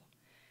people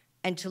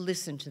and to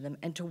listen to them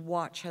and to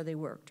watch how they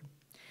worked.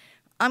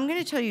 I'm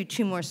going to tell you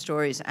two more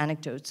stories,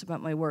 anecdotes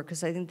about my work,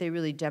 because I think they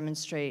really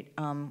demonstrate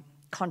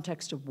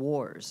context of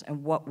wars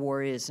and what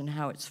war is and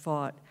how it's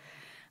fought.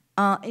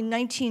 In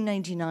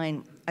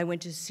 1999, I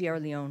went to Sierra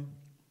Leone.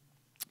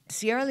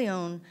 Sierra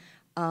Leone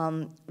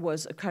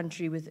was a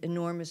country with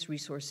enormous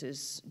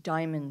resources,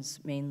 diamonds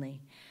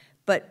mainly,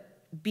 but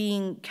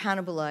being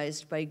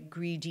cannibalized by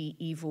greedy,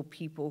 evil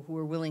people who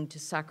were willing to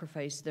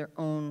sacrifice their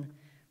own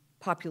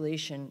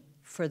population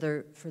for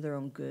their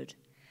own good.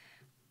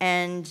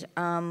 And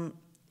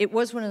it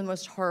was one of the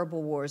most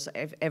horrible wars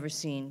I've ever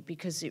seen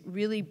because it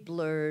really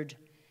blurred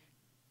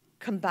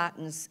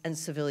combatants and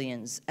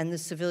the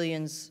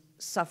civilians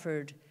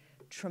suffered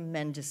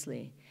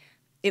tremendously.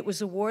 It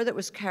was a war that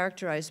was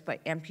characterized by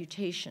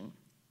amputation,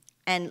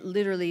 and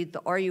literally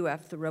the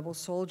RUF, the rebel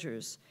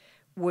soldiers,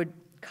 would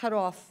cut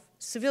off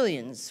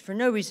civilians for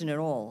no reason at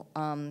all.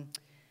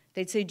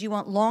 They'd say, do you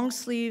want long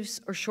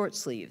sleeves or short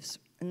sleeves?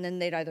 And then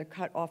they'd either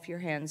cut off your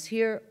hands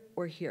here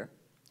or here.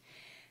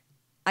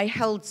 I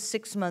held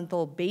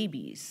 6-month-old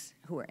babies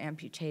who were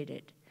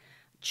amputated,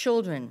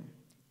 children,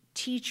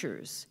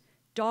 teachers,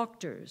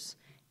 doctors,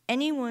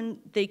 anyone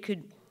they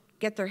could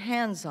get their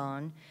hands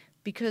on,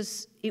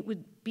 because it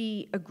would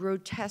be a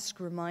grotesque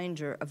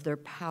reminder of their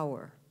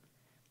power.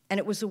 And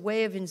it was a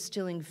way of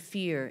instilling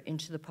fear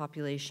into the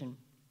population.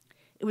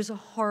 It was a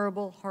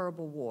horrible,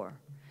 horrible war.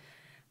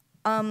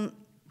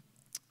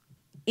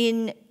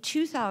 In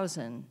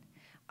 2000,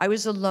 I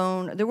was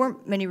alone. There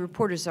weren't many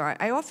reporters there.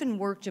 I often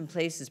worked in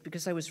places,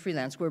 because I was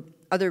freelance, where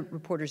other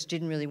reporters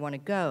didn't really want to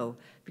go,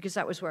 because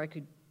that was where I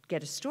could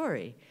get a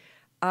story.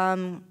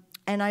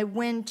 And I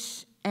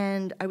went,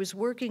 and I was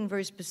working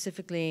very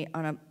specifically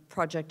on a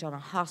project on a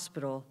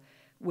hospital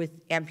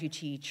with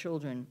amputee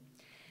children.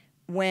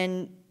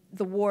 When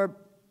the war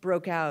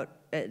broke out,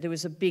 there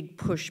was a big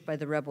push by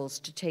the rebels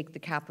to take the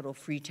capital,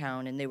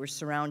 Freetown, and they were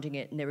surrounding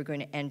it, and they were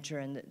going to enter,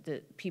 and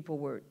the people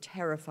were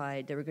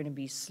terrified. They were going to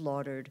be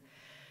slaughtered.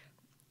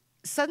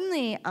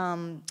 Suddenly,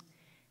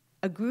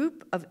 a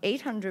group of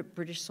 800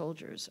 British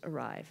soldiers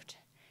arrived,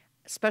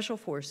 special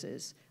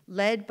forces,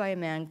 led by a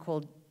man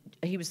called,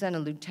 he was then a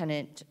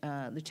Lieutenant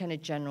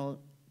General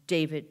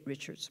David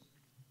Richards.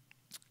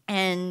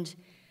 And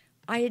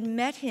I had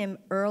met him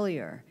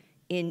earlier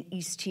in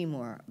East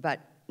Timor, about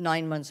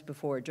 9 months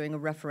before, during a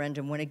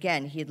referendum, when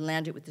again, he had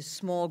landed with a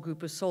small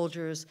group of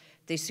soldiers.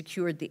 They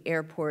secured the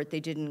airport. They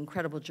did an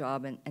incredible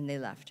job, and they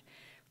left.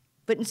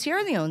 But in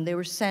Sierra Leone, they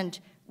were sent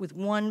with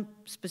one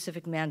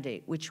specific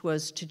mandate, which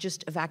was to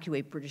just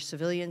evacuate British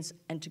civilians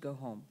and to go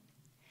home.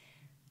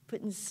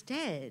 But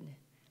instead,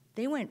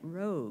 they went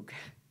rogue,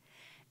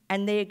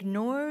 and they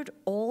ignored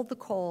all the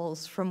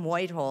calls from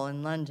Whitehall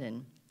in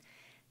London.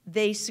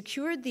 They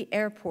secured the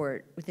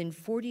airport within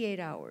 48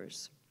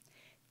 hours.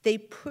 They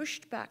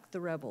pushed back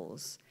the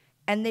rebels,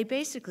 and they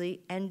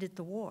basically ended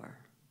the war,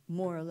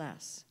 more or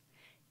less.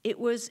 It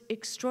was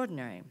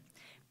extraordinary.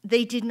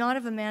 They did not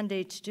have a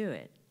mandate to do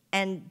it.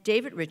 And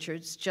David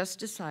Richards just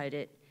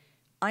decided,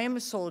 I am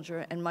a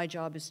soldier, and my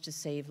job is to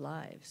save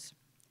lives.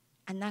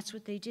 And that's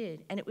what they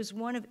did. And it was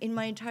one of, in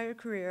my entire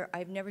career,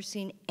 I've never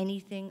seen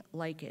anything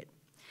like it.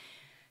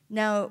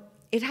 Now,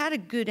 it had a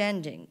good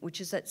ending, which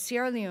is that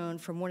Sierra Leone,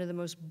 from one of the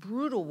most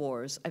brutal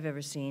wars I've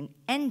ever seen,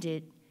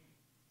 ended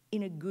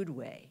in a good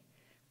way.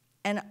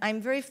 And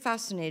I'm very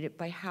fascinated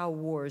by how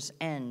wars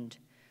end.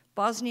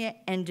 Bosnia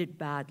ended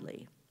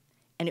badly,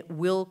 and it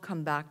will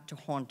come back to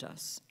haunt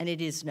us. And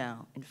it is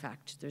now, in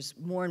fact. There's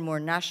more and more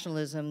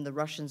nationalism. The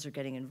Russians are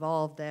getting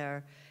involved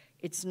there.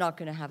 It's not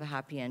going to have a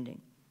happy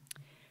ending.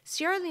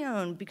 Sierra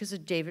Leone, because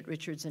of David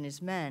Richards and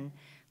his men,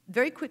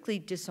 very quickly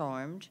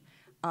disarmed.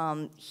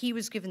 He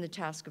was given the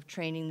task of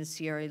training the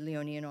Sierra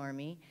Leonean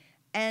army,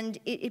 and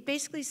it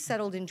basically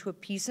settled into a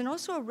peace and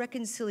also a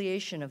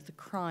reconciliation of the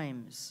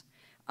crimes.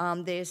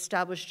 They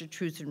established a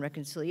Truth and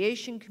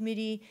Reconciliation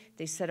Committee.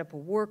 They set up a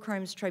war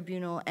crimes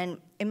tribunal. And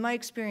in my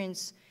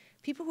experience,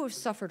 people who have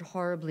suffered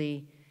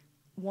horribly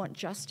want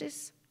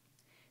justice.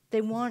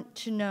 They want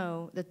to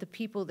know that the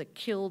people that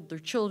killed their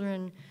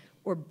children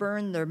or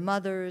burned their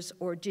mothers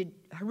or did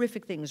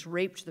horrific things,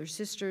 raped their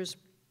sisters,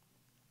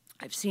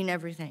 I've seen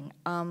everything,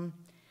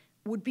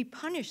 would be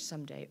punished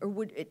someday or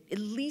would at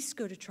least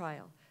go to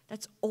trial.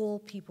 That's all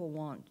people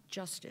want,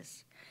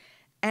 justice.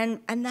 And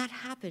that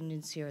happened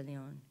in Sierra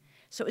Leone.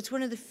 So it's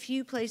one of the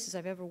few places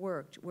I've ever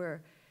worked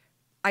where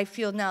I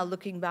feel now,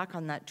 looking back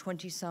on that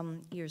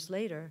 20-some years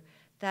later,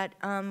 that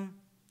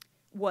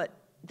it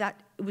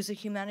was a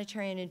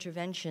humanitarian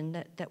intervention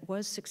that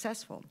was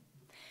successful.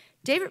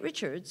 David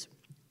Richards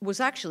was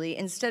actually,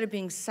 instead of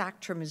being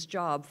sacked from his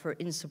job for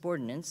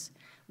insubordinance,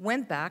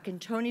 went back,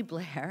 and Tony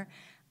Blair,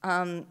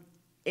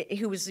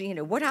 who was,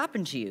 what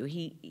happened to you?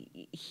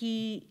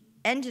 He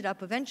ended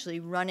up eventually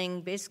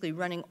basically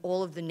running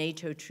all of the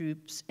NATO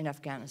troops in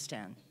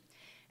Afghanistan.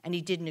 And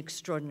he did an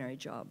extraordinary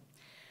job.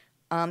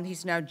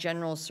 He's now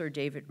General Sir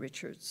David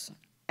Richards.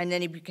 And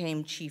then he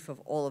became chief of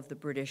all of the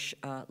British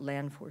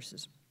land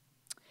forces.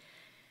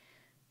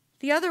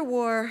 The other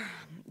war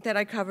that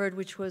I covered,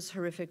 which was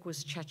horrific,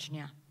 was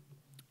Chechnya.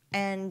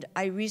 And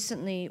I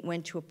recently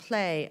went to a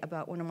play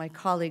about one of my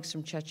colleagues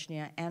from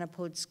Chechnya, Anna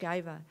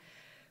Politskaya,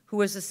 who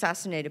was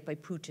assassinated by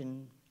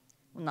Putin.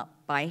 Well,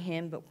 not by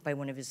him, but by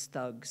one of his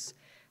thugs,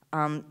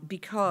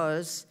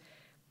 because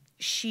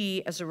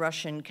she, as a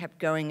Russian, kept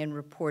going and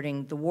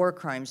reporting the war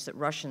crimes that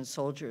Russian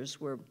soldiers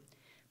were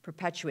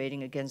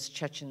perpetuating against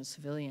Chechen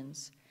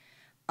civilians.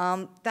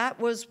 That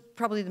was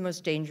probably the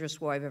most dangerous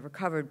war I've ever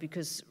covered,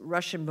 because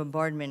Russian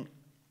bombardment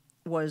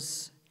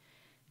was,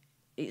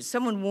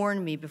 someone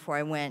warned me before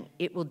I went,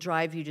 it will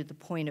drive you to the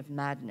point of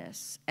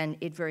madness, and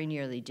it very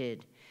nearly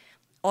did.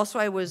 Also,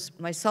 I was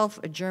myself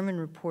a German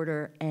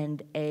reporter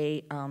and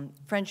a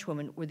French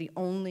woman were the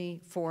only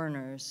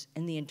foreigners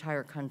in the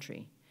entire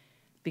country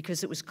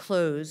because it was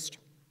closed.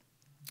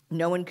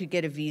 No one could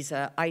get a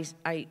visa. I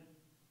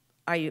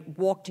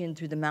walked in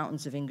through the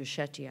mountains of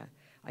Ingushetia.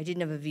 I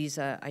didn't have a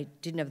visa. I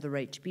didn't have the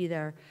right to be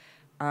there.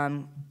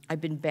 I've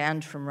been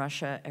banned from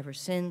Russia ever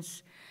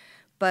since.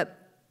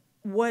 But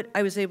what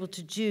I was able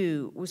to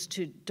do was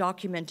to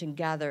document and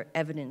gather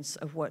evidence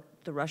of what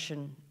the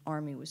Russian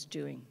army was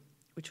doing,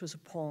 which was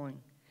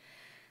appalling.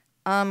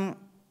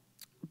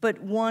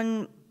 But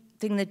one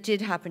thing that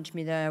did happen to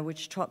me there,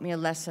 which taught me a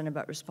lesson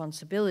about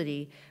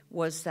responsibility,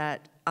 was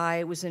that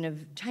I was in a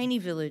tiny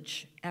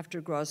village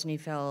after Grozny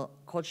fell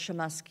called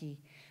Shamaski,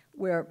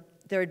 where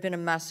there had been a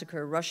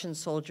massacre. Russian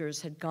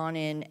soldiers had gone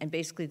in, and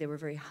basically they were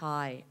very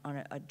high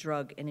on a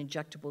drug, an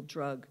injectable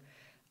drug,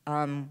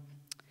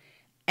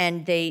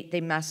 and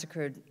they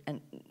massacred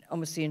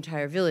almost the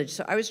entire village.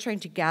 So I was trying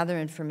to gather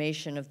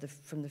information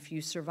from the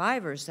few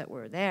survivors that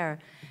were there,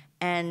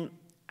 and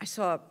I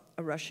saw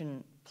a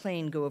Russian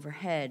plane go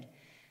overhead,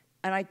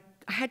 and I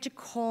had to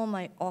call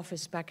my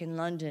office back in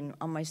London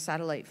on my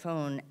satellite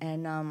phone,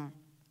 and I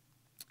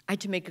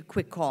had to make a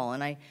quick call,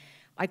 and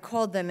I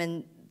called them,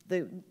 and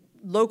the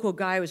local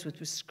guy I was with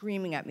was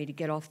screaming at me to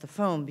get off the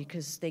phone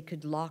because they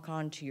could lock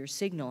onto your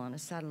signal on a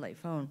satellite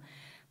phone.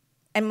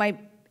 And my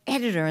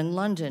editor in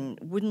London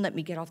wouldn't let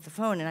me get off the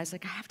phone, and I was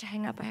like, I have to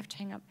hang up, I have to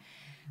hang up.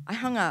 I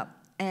hung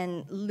up,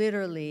 and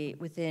literally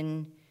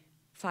within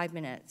 5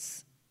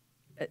 minutes,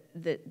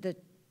 the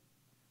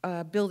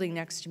building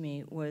next to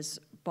me was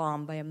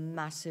bombed by a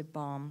massive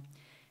bomb,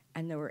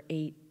 and there were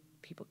 8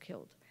 people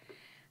killed.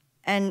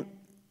 And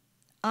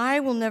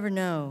I will never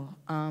know.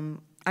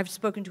 I've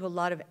spoken to a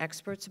lot of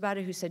experts about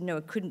it who said,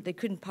 no, they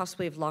couldn't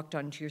possibly have locked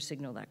onto your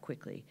signal that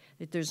quickly.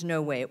 That there's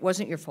no way. It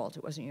wasn't your fault.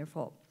 It wasn't your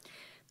fault.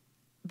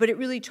 But it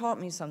really taught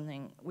me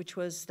something, which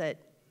was that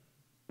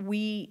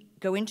we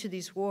go into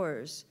these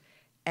wars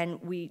and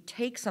we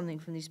take something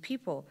from these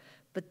people,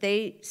 but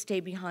they stay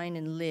behind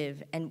and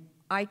live. And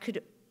I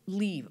could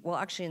leave. Well,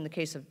 actually, in the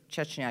case of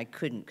Chechnya, I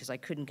couldn't, because I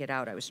couldn't get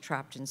out. I was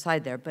trapped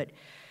inside there. But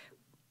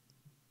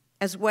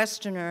as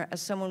Westerner,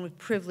 as someone with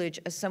privilege,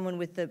 as someone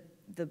with the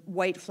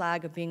white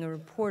flag of being a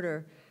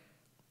reporter,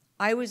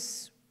 I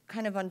was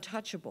kind of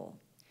untouchable.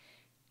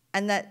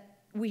 And that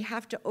we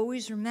have to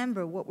always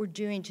remember what we're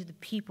doing to the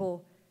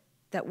people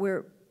that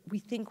we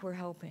think we're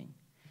helping.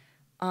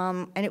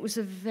 And it was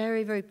a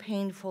very, very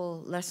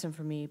painful lesson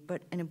for me,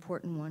 but an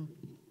important one.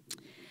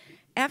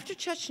 After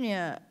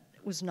Chechnya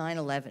was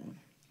 9/11.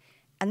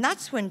 And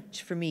that's when,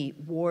 for me,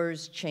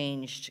 wars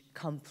changed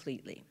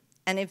completely.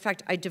 And in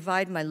fact, I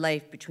divide my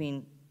life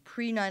between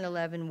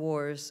pre-9/11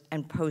 wars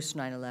and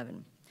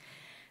post-9/11.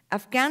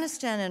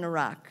 Afghanistan and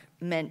Iraq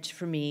meant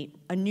for me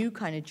a new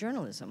kind of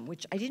journalism,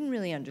 which I didn't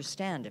really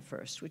understand at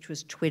first, which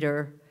was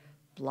Twitter,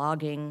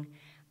 blogging,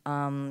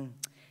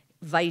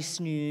 Vice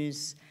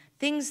News,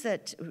 things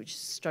that, which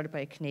started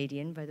by a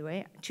Canadian, by the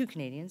way, 2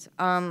 Canadians.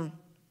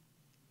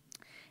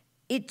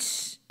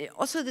 It's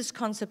also this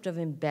concept of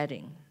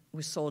embedding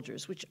with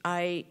soldiers, which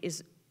I'm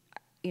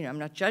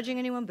not judging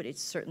anyone, but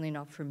it's certainly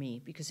not for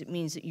me, because it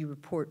means that you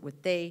report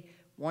what they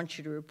want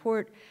you to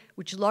report,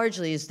 which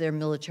largely is their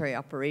military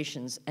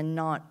operations and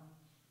not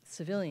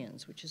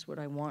civilians, which is what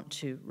I want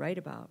to write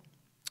about.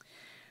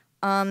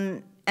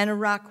 And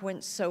Iraq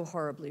went so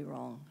horribly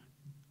wrong.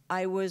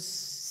 I was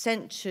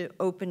sent to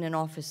open an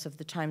office of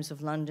the Times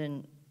of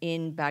London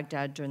in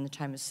Baghdad during the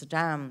time of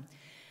Saddam.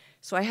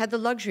 So I had the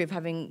luxury of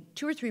having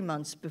 2 or 3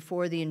 months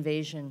before the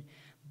invasion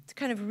to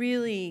kind of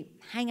really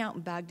hang out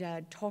in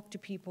Baghdad, talk to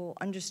people,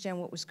 understand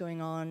what was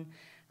going on.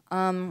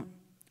 And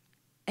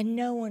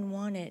no one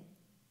wanted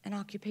an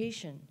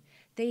occupation.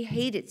 They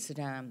hated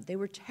Saddam. They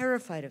were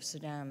terrified of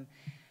Saddam.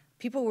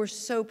 People were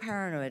so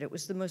paranoid. It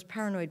was the most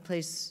paranoid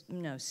place.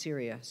 No,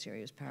 Syria.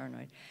 Syria's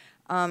paranoid.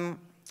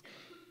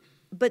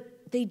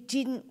 But they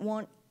didn't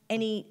want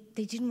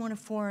a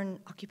foreign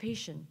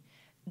occupation.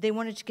 They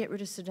wanted to get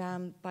rid of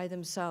Saddam by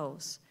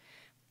themselves.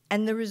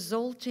 And the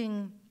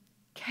resulting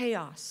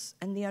chaos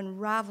and the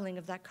unraveling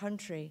of that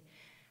country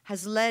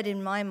has led,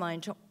 in my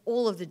mind, to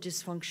all of the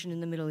dysfunction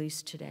in the Middle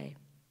East today.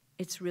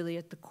 It's really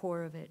at the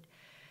core of it.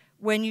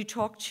 When you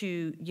talk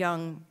to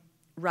young,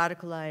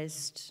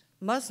 radicalized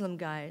Muslim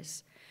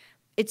guys,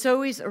 it's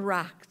always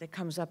Iraq that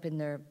comes up in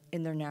their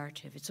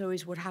narrative. It's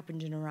always what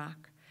happened in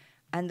Iraq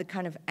and the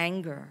kind of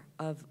anger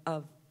of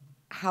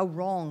how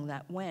wrong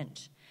that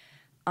went.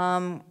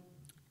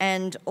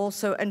 And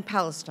also, and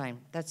Palestine,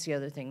 that's the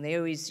other thing. They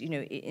always,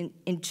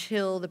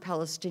 until the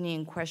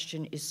Palestinian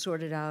question is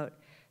sorted out,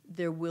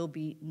 there will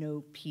be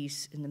no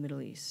peace in the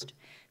Middle East.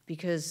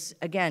 Because,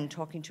 again,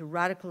 talking to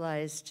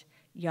radicalized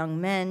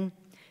young men,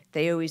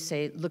 they always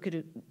say, look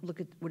at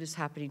what is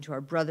happening to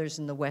our brothers,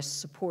 and the West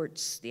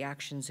supports the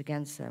actions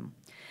against them.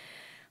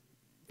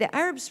 The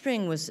Arab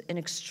Spring was an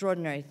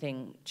extraordinary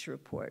thing to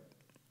report.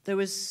 There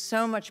was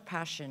so much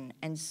passion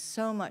and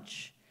so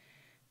much.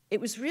 It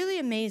was really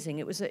amazing.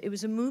 It was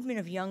a movement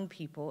of young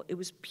people. It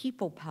was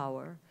people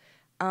power,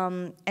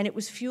 and it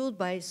was fueled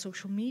by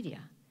social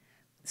media.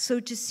 So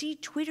to see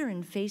Twitter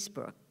and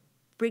Facebook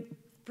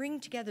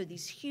bring together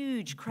these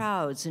huge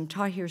crowds in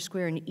Tahrir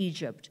Square in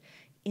Egypt,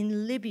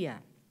 in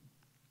Libya,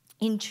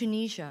 in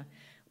Tunisia,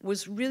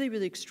 was really,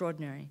 really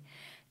extraordinary.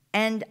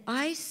 And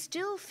I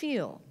still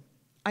feel,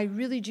 I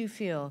really do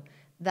feel,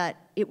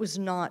 that it was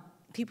not,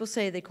 people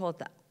say they call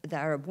it the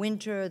Arab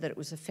Winter, that it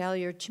was a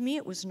failure. To me,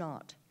 it was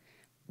not.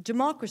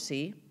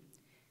 Democracy,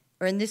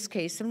 or in this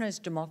case, sometimes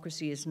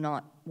democracy is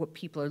not what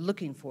people are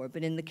looking for,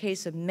 but in the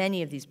case of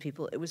many of these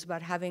people, it was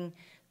about having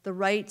the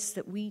rights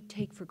that we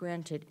take for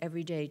granted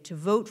every day, to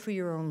vote for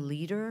your own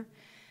leader,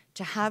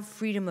 to have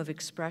freedom of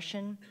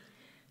expression,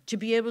 to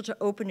be able to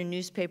open a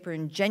newspaper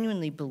and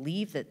genuinely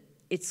believe that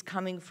it's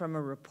coming from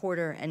a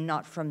reporter and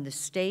not from the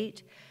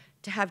state,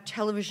 to have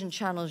television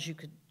channels you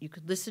could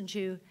listen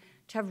to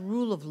have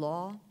rule of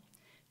law,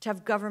 to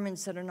have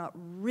governments that are not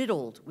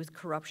riddled with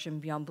corruption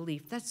beyond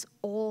belief. That's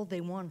all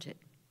they wanted.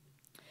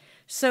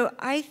 So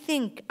I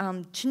think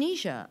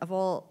Tunisia, of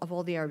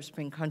all the Arab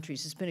Spring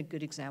countries, has been a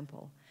good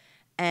example.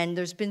 And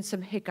there's been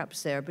some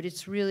hiccups there, but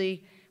it's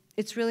really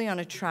on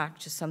a track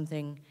to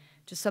something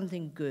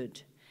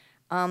good.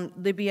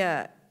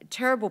 Libya,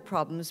 terrible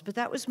problems, but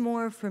that was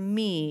more, for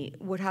me,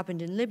 what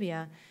happened in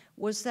Libya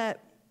was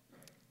that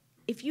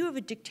if you have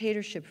a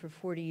dictatorship for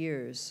 40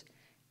 years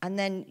and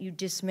then you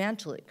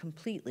dismantle it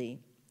completely,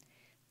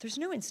 there's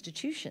no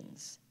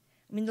institutions.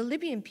 I mean, the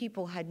Libyan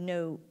people had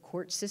no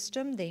court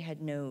system, they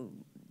had no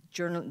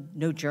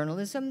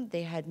journalism,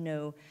 they had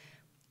no,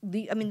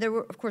 I mean,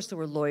 of course there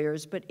were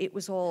lawyers, but it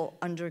was all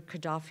under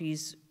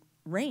Gaddafi's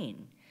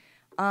reign.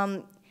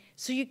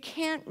 So you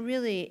can't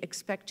really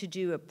expect to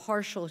do a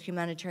partial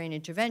humanitarian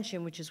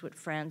intervention, which is what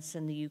France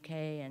and the UK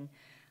and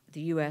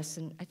the US,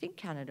 and I think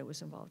Canada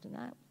was involved in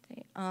that.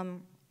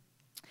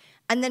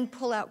 And then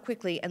pull out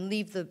quickly and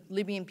leave the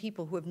Libyan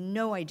people who have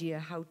no idea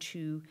how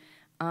to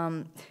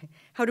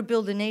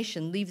build a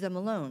nation, leave them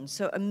alone.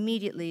 So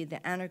immediately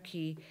the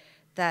anarchy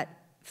that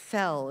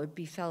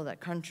befell that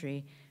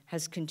country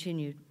has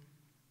continued.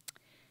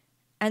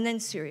 And then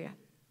Syria.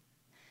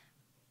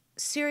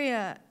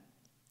 Syria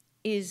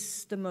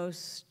is the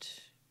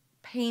most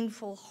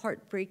painful,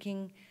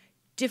 heartbreaking,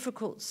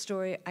 difficult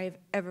story I have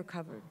ever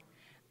covered.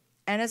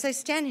 And as I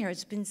stand here,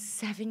 it's been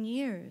 7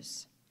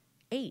 years,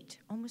 8,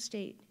 almost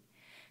 8.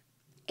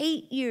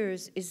 8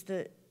 years is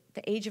the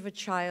age of a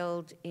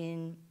child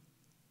in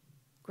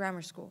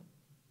grammar school.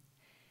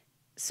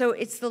 So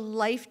it's the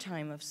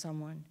lifetime of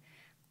someone.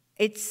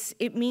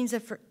 It means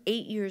that for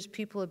 8 years,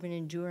 people have been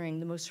enduring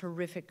the most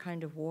horrific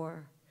kind of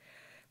war.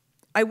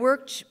 I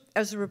worked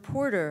as a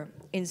reporter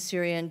in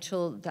Syria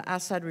until the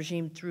Assad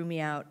regime threw me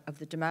out of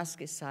the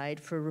Damascus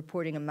side for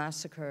reporting a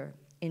massacre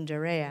in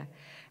Daraya.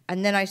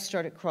 And then I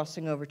started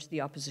crossing over to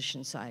the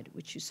opposition side,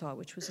 which you saw,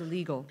 which was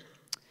illegal.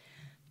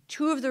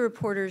 Two of the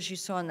reporters you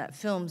saw in that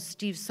film,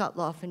 Steve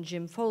Sutloff and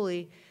Jim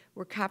Foley,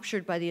 were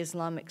captured by the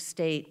Islamic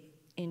State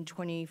in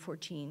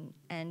 2014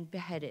 and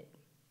beheaded.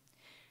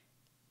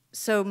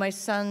 So my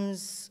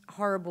son's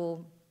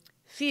horrible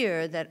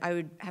fear that I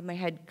would have my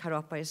head cut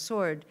off by a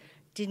sword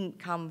didn't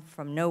come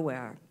from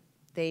nowhere.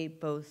 They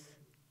both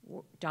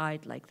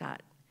died like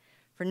that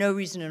for no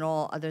reason at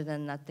all other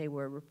than that they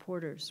were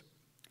reporters.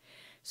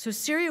 So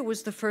Syria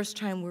was the first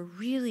time where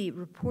really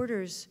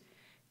reporters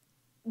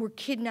were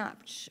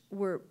kidnapped,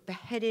 were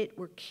beheaded,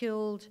 were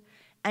killed.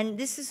 And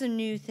this is a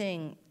new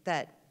thing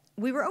that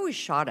we were always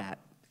shot at.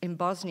 In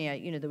Bosnia,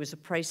 you know, there was a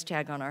price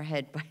tag on our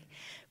head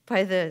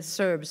by the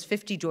Serbs,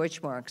 50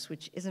 Deutschmarks,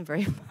 which isn't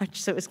very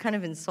much, so it was kind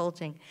of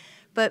insulting.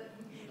 But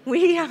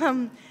we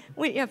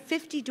have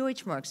 50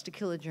 Deutschmarks to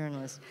kill a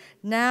journalist.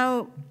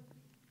 Now,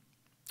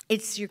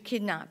 you're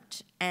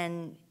kidnapped,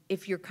 and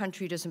if your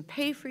country doesn't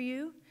pay for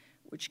you,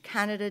 which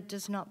Canada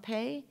does not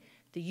pay,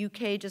 the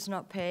UK does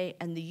not pay,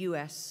 and the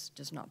US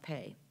does not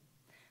pay.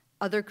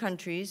 Other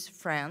countries,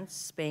 France,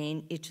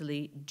 Spain,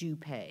 Italy, do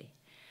pay.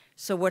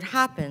 So what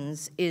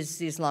happens is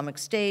the Islamic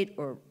State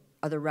or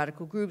other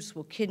radical groups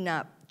will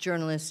kidnap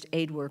journalists,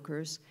 aid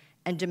workers,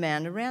 and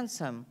demand a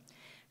ransom.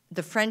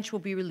 The French will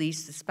be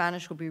released, the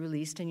Spanish will be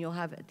released, and you'll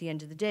have, at the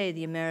end of the day,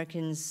 the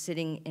Americans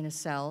sitting in a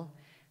cell,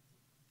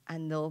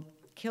 and they'll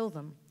kill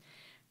them.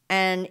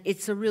 And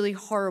it's a really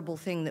horrible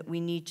thing that we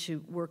need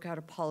to work out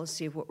a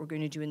policy of what we're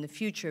going to do in the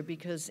future,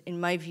 because in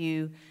my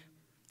view,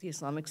 the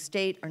Islamic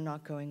State are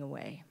not going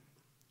away.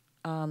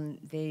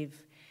 Raqqa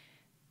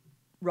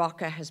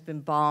has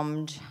been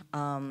bombed,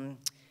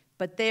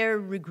 but they're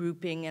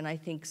regrouping, and I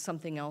think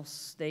something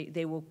else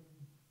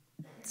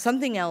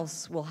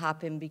will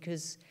happen,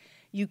 because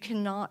you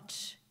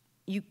can't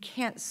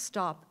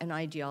stop an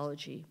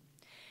ideology.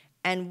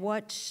 And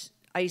what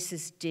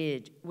ISIS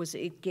did was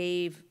it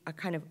gave a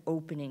kind of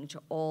opening to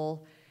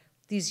all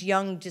these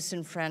young,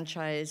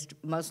 disenfranchised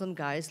Muslim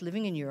guys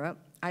living in Europe.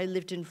 I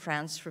lived in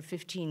France for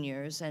 15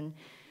 years, and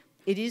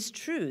it is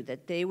true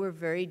that they were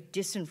very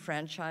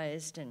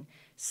disenfranchised and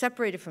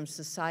separated from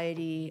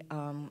society,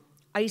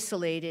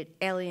 isolated,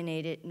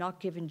 alienated, not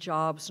given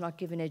jobs, not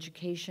given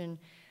education.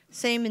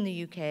 Same in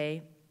the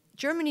UK.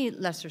 Germany,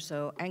 less or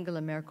so.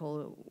 Angela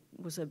Merkel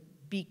was a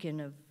beacon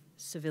of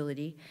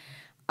civility.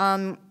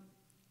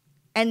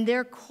 And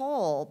their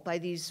call by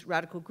these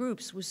radical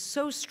groups was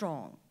so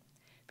strong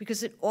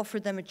because it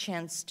offered them a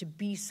chance to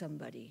be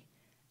somebody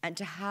and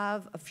to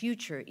have a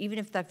future, even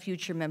if that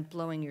future meant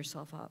blowing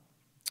yourself up.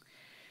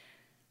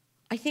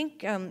 I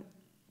think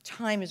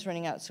time is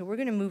running out, so we're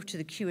going to move to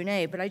the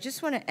Q&A, but I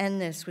just want to end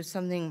this with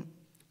something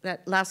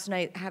that last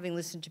night, having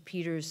listened to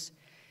Peter's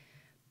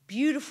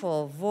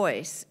beautiful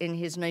voice in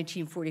his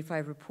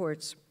 1945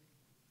 reports,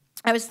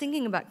 I was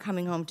thinking about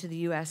coming home to the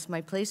US,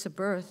 my place of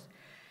birth,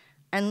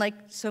 and like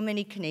so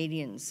many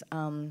Canadians,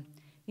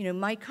 you know,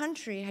 my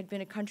country had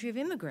been a country of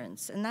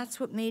immigrants, and that's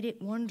what made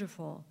it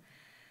wonderful.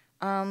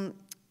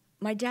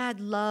 My dad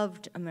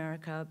loved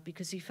America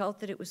because he felt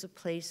that it was a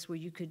place where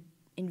you could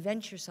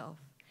invent yourself,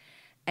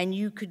 and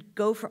you could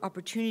go for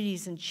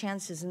opportunities and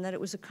chances, and that it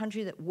was a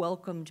country that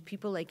welcomed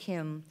people like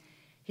him.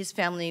 His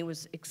family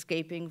was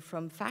escaping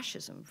from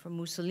fascism, from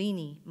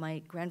Mussolini. My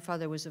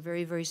grandfather was a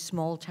very, very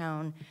small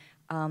town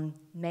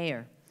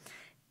mayor.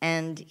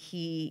 And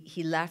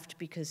he left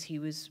because he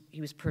was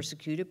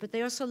persecuted, but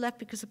they also left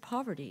because of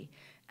poverty.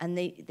 And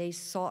they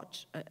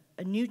sought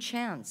a new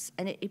chance.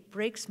 And it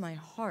breaks my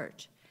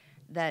heart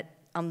that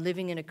I'm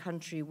living in a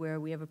country where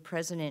we have a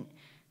president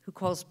who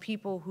calls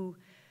people who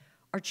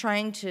are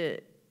trying to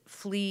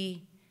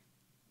flee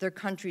their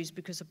countries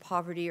because of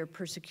poverty or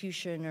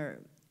persecution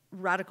or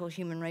radical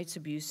human rights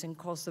abuse, and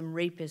calls them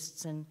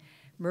rapists and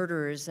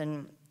murderers,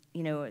 and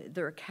you know,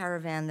 they're a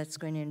caravan that's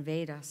going to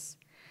invade us.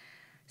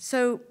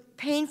 So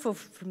painful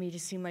for me to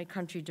see my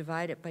country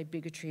divided by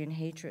bigotry and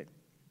hatred.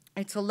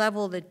 It's a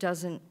level that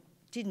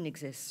didn't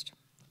exist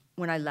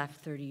when I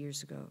left 30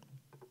 years ago.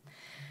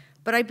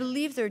 But I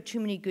believe there are too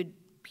many good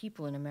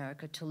people in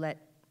America to let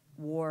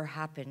war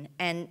happen.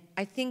 And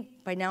I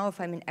think by now, if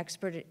I'm an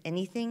expert at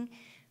anything,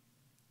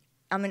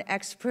 I'm an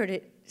expert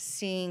at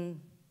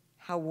seeing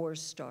how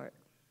wars start.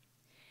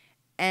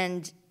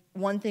 And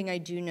one thing I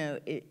do know,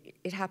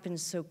 it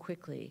happens so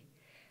quickly.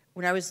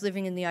 When I was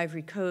living in the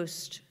Ivory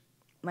Coast,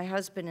 my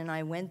husband and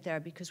I went there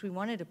because we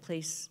wanted a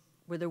place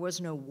where there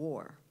was no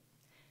war,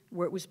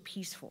 where it was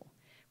peaceful,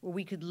 where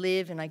we could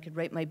live and I could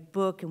write my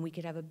book and we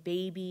could have a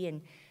baby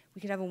and we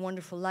could have a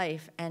wonderful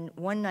life. And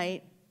one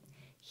night,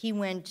 he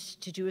went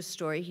to do a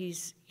story.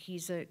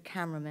 He's a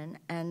cameraman,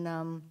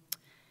 and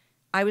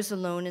I was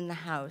alone in the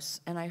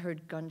house, and I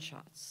heard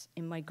gunshots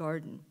in my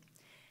garden.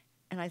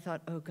 And I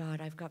thought, oh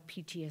God, I've got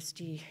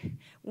PTSD.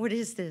 What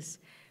is this?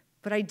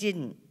 But I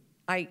didn't.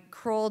 I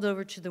crawled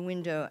over to the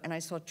window, and I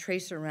saw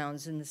tracer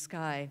rounds in the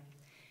sky.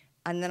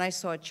 And then I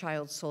saw a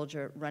child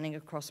soldier running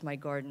across my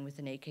garden with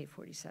an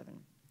AK-47.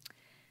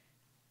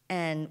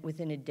 And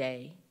within a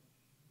day,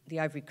 the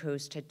Ivory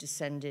Coast had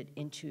descended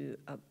into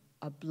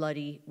a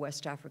bloody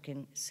West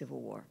African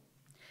civil war.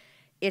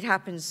 It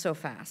happens so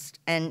fast,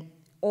 and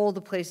all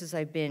the places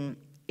I've been,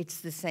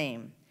 it's the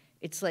same.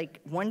 It's like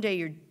one day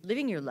you're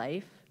living your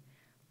life,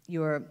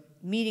 you're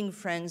meeting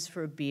friends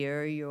for a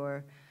beer,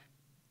 you're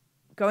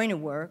going to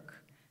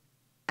work,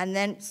 and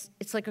then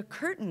it's like a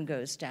curtain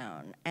goes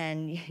down,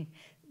 and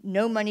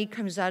no money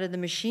comes out of the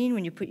machine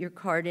when you put your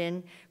card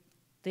in.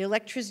 The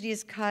electricity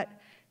is cut.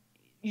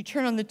 You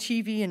turn on the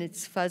TV and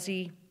it's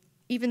fuzzy.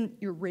 Even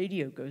your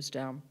radio goes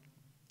down.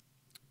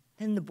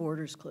 Then the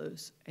borders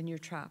close and you're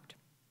trapped.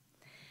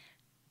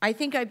 I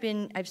think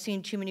I've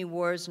seen too many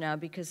wars now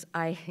because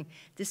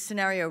this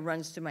scenario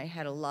runs through my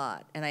head a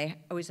lot, and I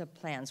always have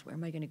plans. Where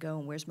am I going to go,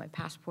 and where's my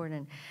passport?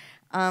 And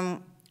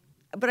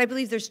but I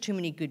believe there's too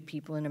many good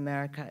people in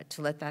America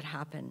to let that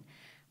happen.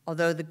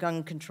 Although the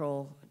gun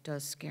control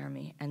does scare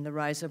me, and the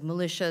rise of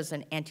militias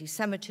and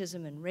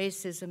anti-Semitism and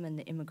racism and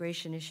the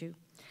immigration issue.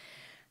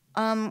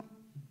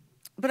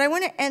 But I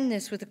want to end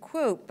this with a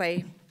quote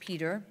by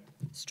Peter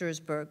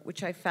Stursberg,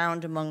 which I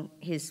found among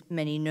his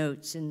many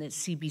notes in the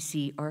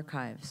CBC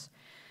archives.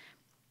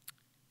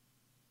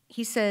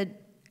 He said,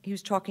 he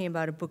was talking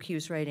about a book he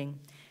was writing,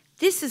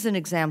 "This is an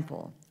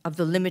example of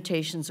the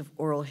limitations of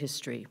oral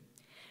history.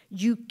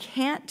 You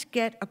can't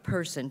get a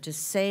person to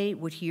say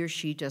what he or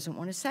she doesn't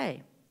want to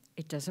say.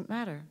 It doesn't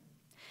matter.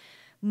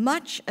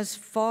 Much as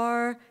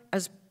far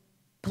as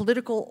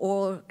political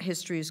oral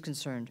history is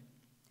concerned.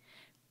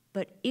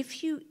 But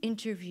if you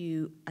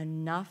interview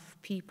enough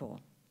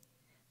people,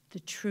 the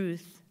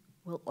truth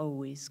will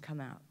always come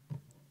out."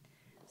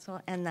 So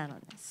I'll end that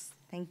on this.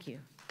 Thank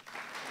you.